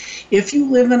us. If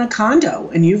you live in a condo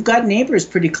and you've got neighbors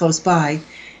pretty close by,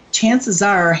 chances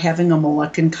are having a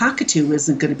Moluccan cockatoo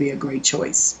isn't going to be a great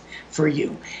choice for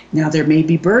you. Now, there may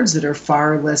be birds that are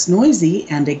far less noisy,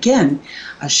 and again,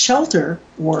 a shelter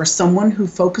or someone who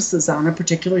focuses on a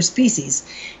particular species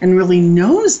and really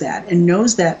knows that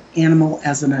animal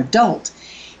as an adult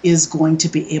is going to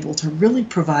be able to really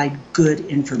provide good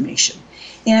information.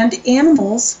 And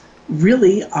animals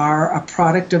really are a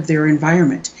product of their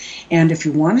environment. And if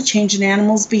you want to change an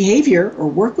animal's behavior or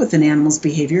work with an animal's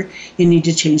behavior, you need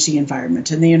to change the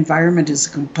environment. And the environment is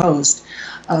composed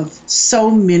of so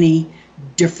many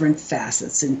different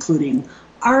facets, including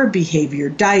our behavior,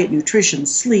 diet, nutrition,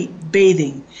 sleep,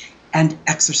 bathing, and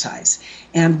exercise.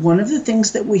 And one of the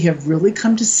things that we have really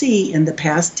come to see in the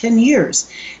past 10 years,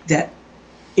 that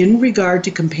in regard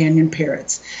to companion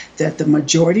parrots, that the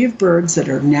majority of birds that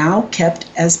are now kept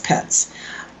as pets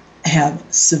have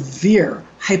severe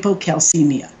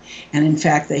hypocalcemia. And in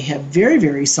fact, they have very,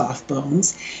 very soft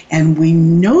bones. And we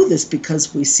know this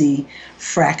because we see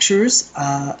fractures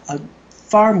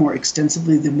far more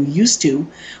extensively than we used to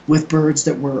with birds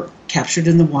that were captured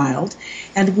in the wild.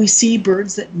 And we see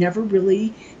birds that never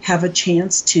really have a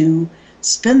chance to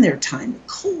spend their time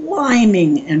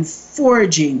climbing and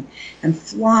foraging and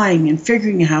flying and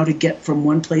figuring out how to get from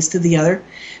one place to the other,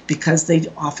 because they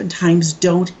oftentimes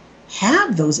don't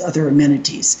have those other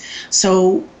amenities.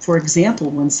 So, for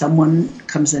example, when someone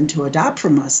comes in to adopt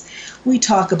from us, we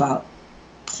talk about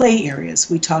play areas,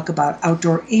 we talk about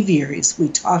outdoor aviaries, we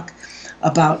talk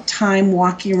about time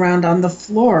walking around on the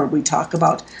floor, we talk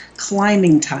about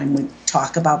climbing time, we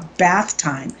talk about bath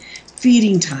time,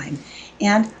 feeding time,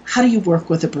 and how do you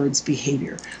work with a bird's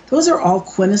behavior. Those are all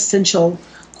quintessential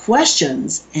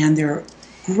questions, and there are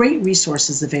great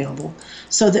resources available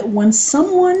so that when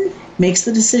someone makes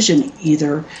the decision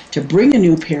either to bring a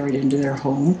new parrot into their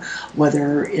home,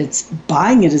 whether it's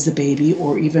buying it as a baby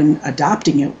or even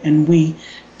adopting it, and we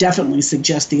definitely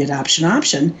suggest the adoption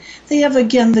option, they have,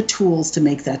 again, the tools to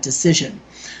make that decision.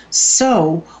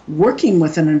 So working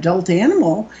with an adult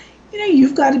animal,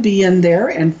 you've got to be in there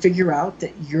and figure out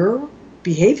that your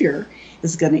behavior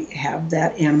is going to have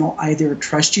that animal either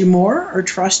trust you more or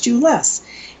trust you less.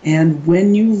 And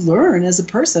when you learn as a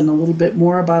person a little bit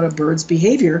more about a bird's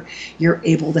behavior, you're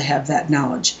able to have that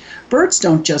knowledge. Birds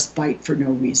don't just bite for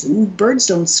no reason. Birds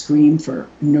don't scream for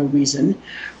no reason.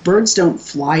 Birds don't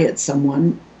fly at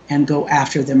someone and go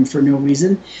after them for no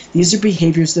reason. These are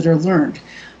behaviors that are learned.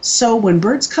 So when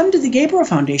birds come to the Gabriel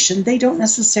Foundation, they don't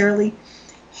necessarily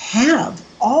have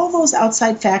all those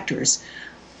outside factors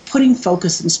putting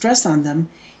focus and stress on them,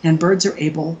 and birds are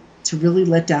able to really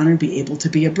let down and be able to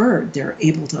be a bird. They're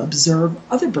able to observe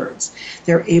other birds.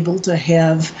 They're able to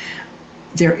have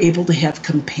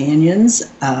companions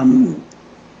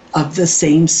of the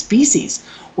same species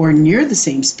or near the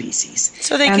same species.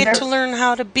 So they get to learn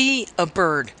how to be a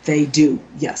bird. They do,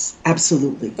 yes,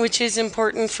 absolutely. Which is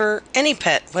important for any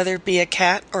pet, whether it be a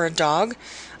cat or a dog.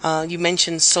 You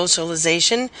mentioned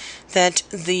socialization, that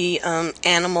the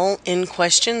animal in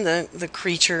question, the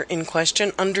creature in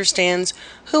question, understands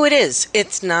who it is.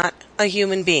 It's not a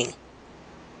human being.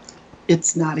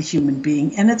 It's not a human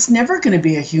being, and it's never going to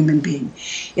be a human being.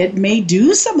 It may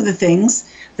do some of the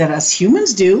things that us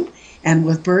humans do, and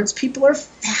with birds, people are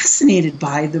fascinated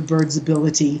by the bird's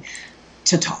ability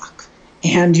to talk.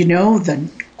 And, the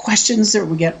questions that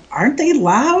we get, aren't they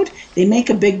loud? They make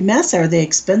a big mess. Are they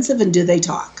expensive, and do they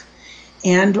talk?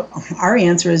 And our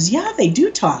answer is, yeah, they do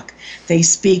talk. They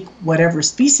speak whatever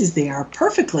species they are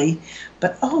perfectly,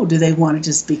 but do they want to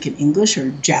just speak in English or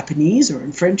Japanese or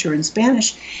in French or in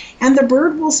Spanish? And the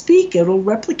bird will speak. It'll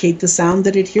replicate the sound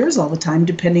that it hears all the time,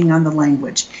 depending on the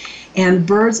language. And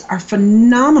birds are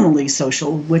phenomenally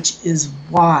social, which is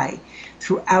why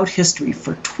throughout history,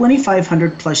 for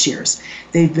 2,500 plus years,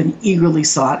 they've been eagerly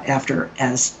sought after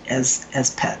as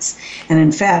pets. And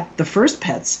in fact, the first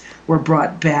pets were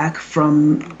brought back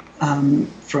from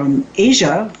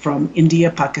Asia, from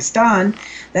India, Pakistan,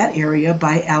 that area,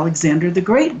 by Alexander the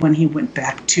Great when he went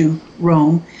back to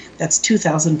Rome. That's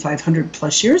 2,500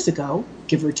 plus years ago,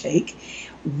 give or take,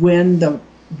 when an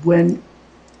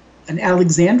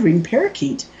Alexandrine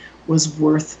parakeet was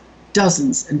worth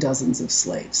dozens and dozens of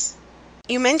slaves.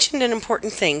 You mentioned an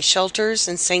important thing, shelters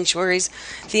and sanctuaries,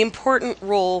 the important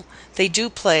role they do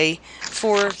play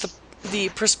for the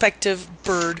prospective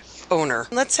bird owner.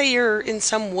 Let's say you're in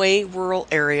some way rural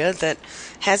area that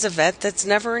has a vet that's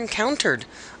never encountered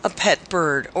a pet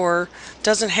bird or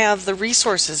doesn't have the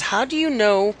resources. How do you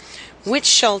know which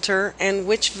shelter and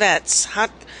which vets? How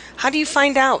do you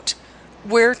find out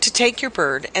where to take your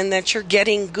bird and that you're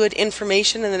getting good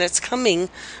information and that it's coming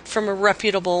from a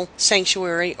reputable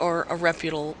sanctuary or a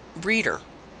reputable breeder?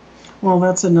 Well,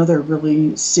 that's another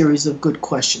really series of good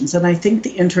questions. And I think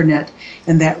the internet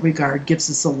in that regard gives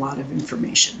us a lot of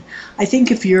information. I think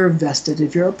if you're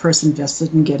a person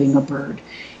vested in getting a bird,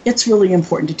 it's really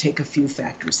important to take a few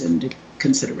factors into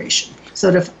consideration.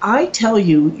 So that if I tell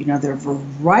you, there are a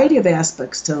variety of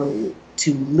aspects to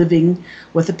living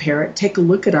with a parrot, take a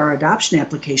look at our adoption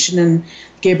application, and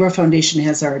Gabriel Foundation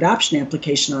has our adoption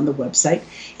application on the website,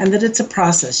 and that it's a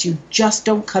process. You just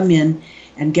don't come in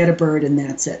and get a bird and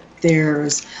that's it.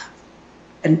 There's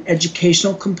an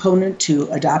educational component to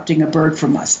adopting a bird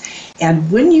from us. And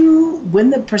when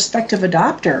the prospective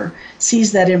adopter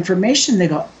sees that information, they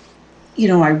go,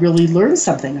 I really learned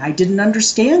something. I didn't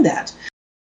understand that.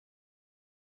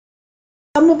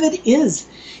 Some of it is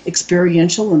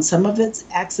experiential and some of it's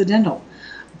accidental,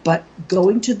 but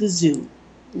going to the zoo,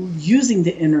 using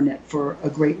the internet for a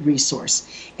great resource.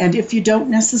 And if you don't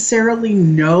necessarily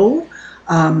know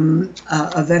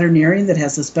a veterinarian that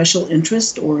has a special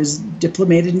interest or is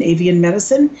diplomated in avian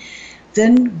medicine,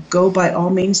 then go by all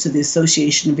means to the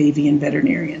Association of Avian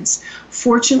Veterinarians.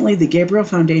 Fortunately, the Gabriel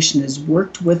Foundation has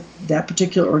worked with that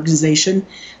particular organization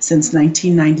since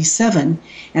 1997,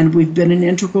 and we've been an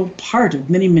integral part of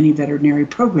many, many veterinary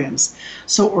programs,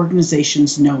 so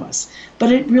organizations know us.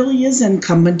 But it really is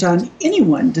incumbent on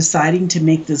anyone deciding to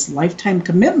make this lifetime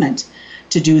commitment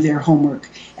to do their homework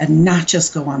and not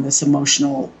just go on this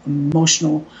emotional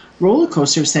roller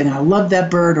coaster saying, I love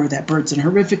that bird, or that bird's in a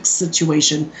horrific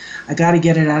situation. I got to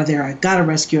get it out of there. I got to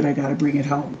rescue it. I got to bring it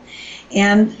home.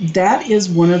 And that is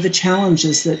one of the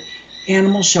challenges that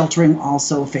animal sheltering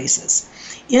also faces.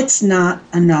 It's not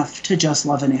enough to just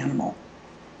love an animal.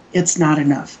 It's not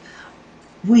enough.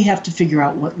 We have to figure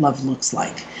out what love looks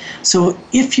like. So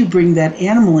if you bring that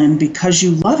animal in because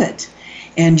you love it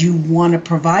and you want to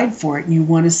provide for it and you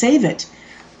want to save it,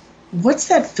 what's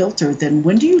that filter? Then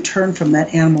when do you turn from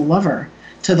that animal lover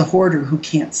to the hoarder who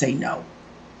can't say no?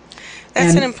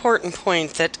 That's an important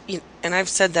point, and I've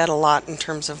said that a lot in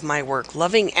terms of my work.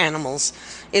 Loving animals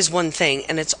is one thing,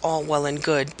 and it's all well and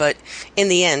good, but in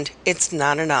the end, it's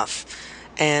not enough.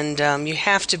 And you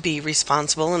have to be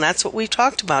responsible, and that's what we've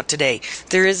talked about today.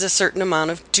 There is a certain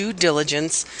amount of due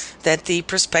diligence that the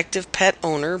prospective pet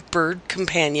owner, bird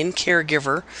companion,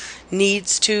 caregiver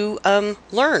needs to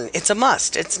learn. It's a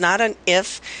must. It's not an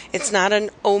if. It's not an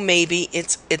oh maybe.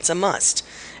 It's a must.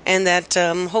 And that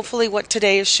hopefully what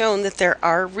today has shown that there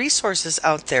are resources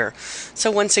out there.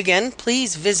 So once again,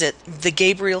 please visit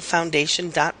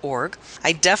thegabrielfoundation.org.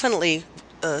 I definitely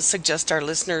suggest our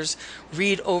listeners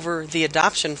read over the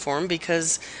adoption form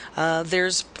because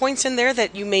there's points in there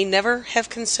that you may never have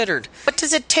considered. What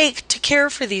does it take to care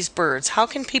for these birds? How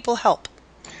can people help?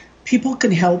 People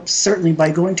can help certainly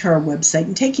by going to our website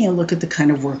and taking a look at the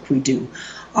kind of work we do.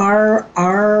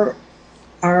 Our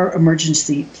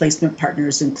emergency placement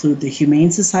partners include the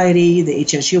Humane Society, the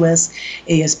HSUS,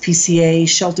 ASPCA,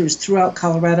 shelters throughout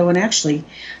Colorado and actually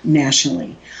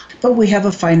nationally. But we have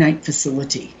a finite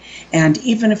facility. And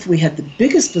even if we had the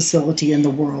biggest facility in the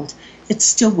world, it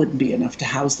still wouldn't be enough to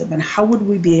house them. And how would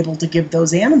we be able to give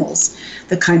those animals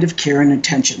the kind of care and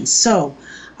attention? So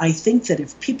I think that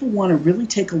if people want to really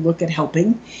take a look at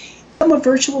helping, become a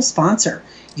virtual sponsor.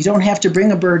 You don't have to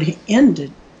bring a bird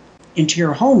into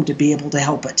your home to be able to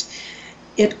help it.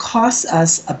 It costs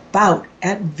us about,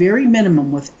 at very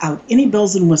minimum, without any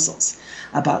bells and whistles,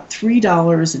 about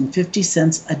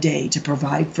 $3.50 a day to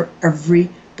provide for every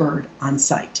bird on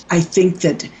site. I think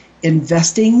that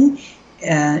investing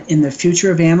in the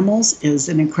future of animals is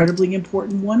an incredibly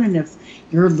important one, and if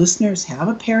your listeners have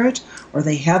a parrot or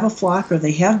they have a flock or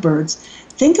they have birds,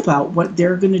 think about what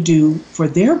they're going to do for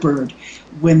their bird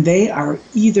when they are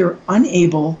either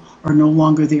unable or no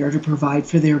longer there to provide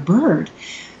for their bird.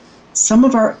 Some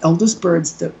of our eldest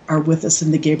birds that are with us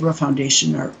in the Gabriel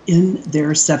Foundation are in their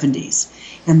 70s,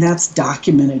 and that's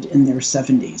documented in their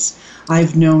 70s.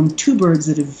 I've known 2 birds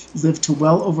that have lived to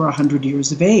well over 100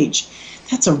 years of age.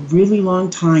 That's a really long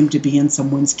time to be in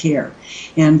someone's care.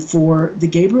 And for the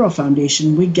Gabriel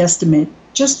Foundation, we guesstimate,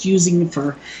 just using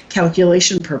for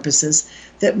calculation purposes,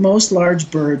 that most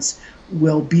large birds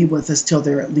will be with us till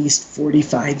they're at least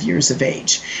 45 years of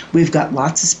age. We've got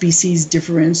lots of species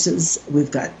differences.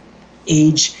 We've got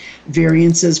age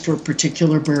variances for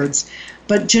particular birds.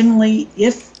 But generally,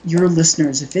 if your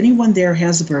listeners, if anyone there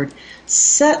has a bird,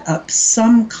 set up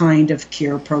some kind of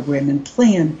care program and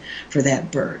plan for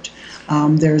that bird.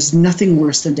 There's nothing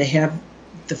worse than to have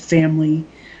the family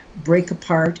break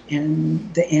apart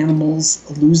and the animals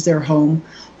lose their home.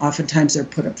 Oftentimes they're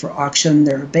put up for auction,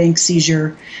 they're a bank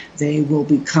seizure, they will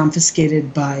be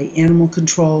confiscated by animal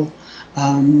control.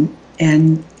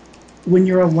 And when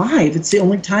you're alive, it's the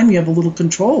only time you have a little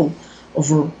control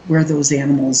over where those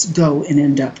animals go and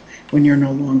end up when you're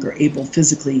no longer able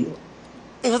physically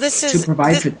to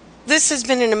provide for them. This has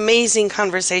been an amazing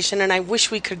conversation, and I wish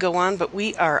we could go on, but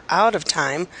we are out of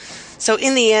time. So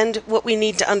in the end, what we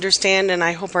need to understand, and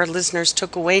I hope our listeners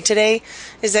took away today,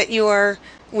 is that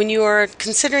when you are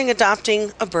considering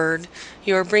adopting a bird,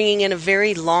 you are bringing in a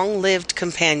very long-lived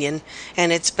companion,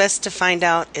 and it's best to find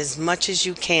out as much as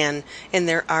you can, and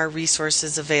there are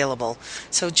resources available.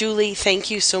 So Julie, thank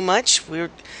you so much.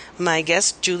 My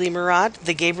guest, Julie Murad,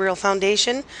 the Gabriel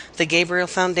Foundation,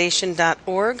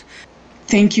 thegabrielfoundation.org.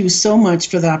 Thank you so much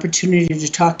for the opportunity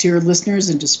to talk to your listeners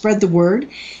and to spread the word.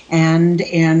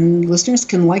 And listeners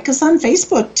can like us on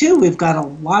Facebook, too. We've got a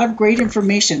lot of great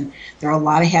information. There are a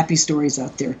lot of happy stories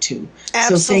out there, too.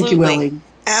 Absolutely. So thank you, Ellie,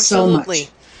 Absolutely. so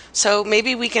much. So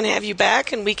maybe we can have you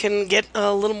back and we can get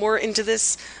a little more into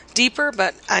this deeper,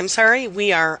 but I'm sorry,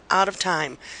 we are out of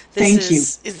time. Thank you.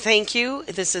 Thank you.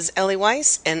 This is Ellie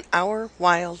Weiss and Our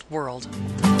Wild World.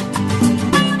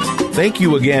 Thank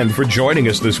you again for joining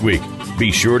us this week.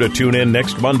 Be sure to tune in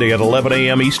next Monday at 11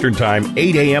 a.m. Eastern Time,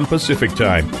 8 a.m. Pacific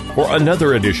Time for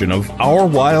another edition of Our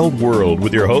Wild World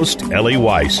with your host, Ellie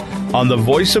Weiss, on the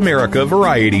Voice America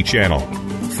Variety Channel.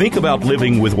 Think about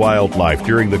living with wildlife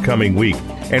during the coming week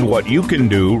and what you can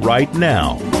do right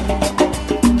now.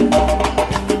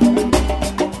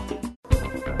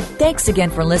 Thanks again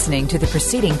for listening to the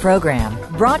preceding program,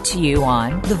 brought to you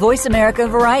on the Voice America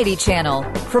Variety Channel.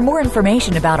 For more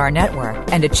information about our network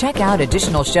and to check out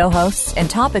additional show hosts and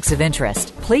topics of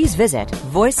interest, please visit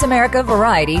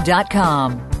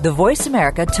voiceamericavariety.com. The Voice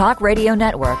America Talk Radio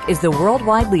Network is the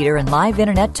worldwide leader in live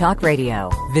Internet talk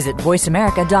radio. Visit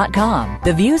voiceamerica.com.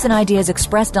 The views and ideas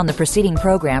expressed on the preceding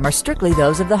program are strictly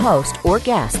those of the host or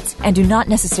guests and do not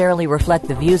necessarily reflect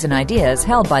the views and ideas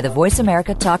held by the Voice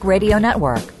America Talk Radio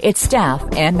Network, its staff,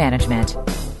 and management.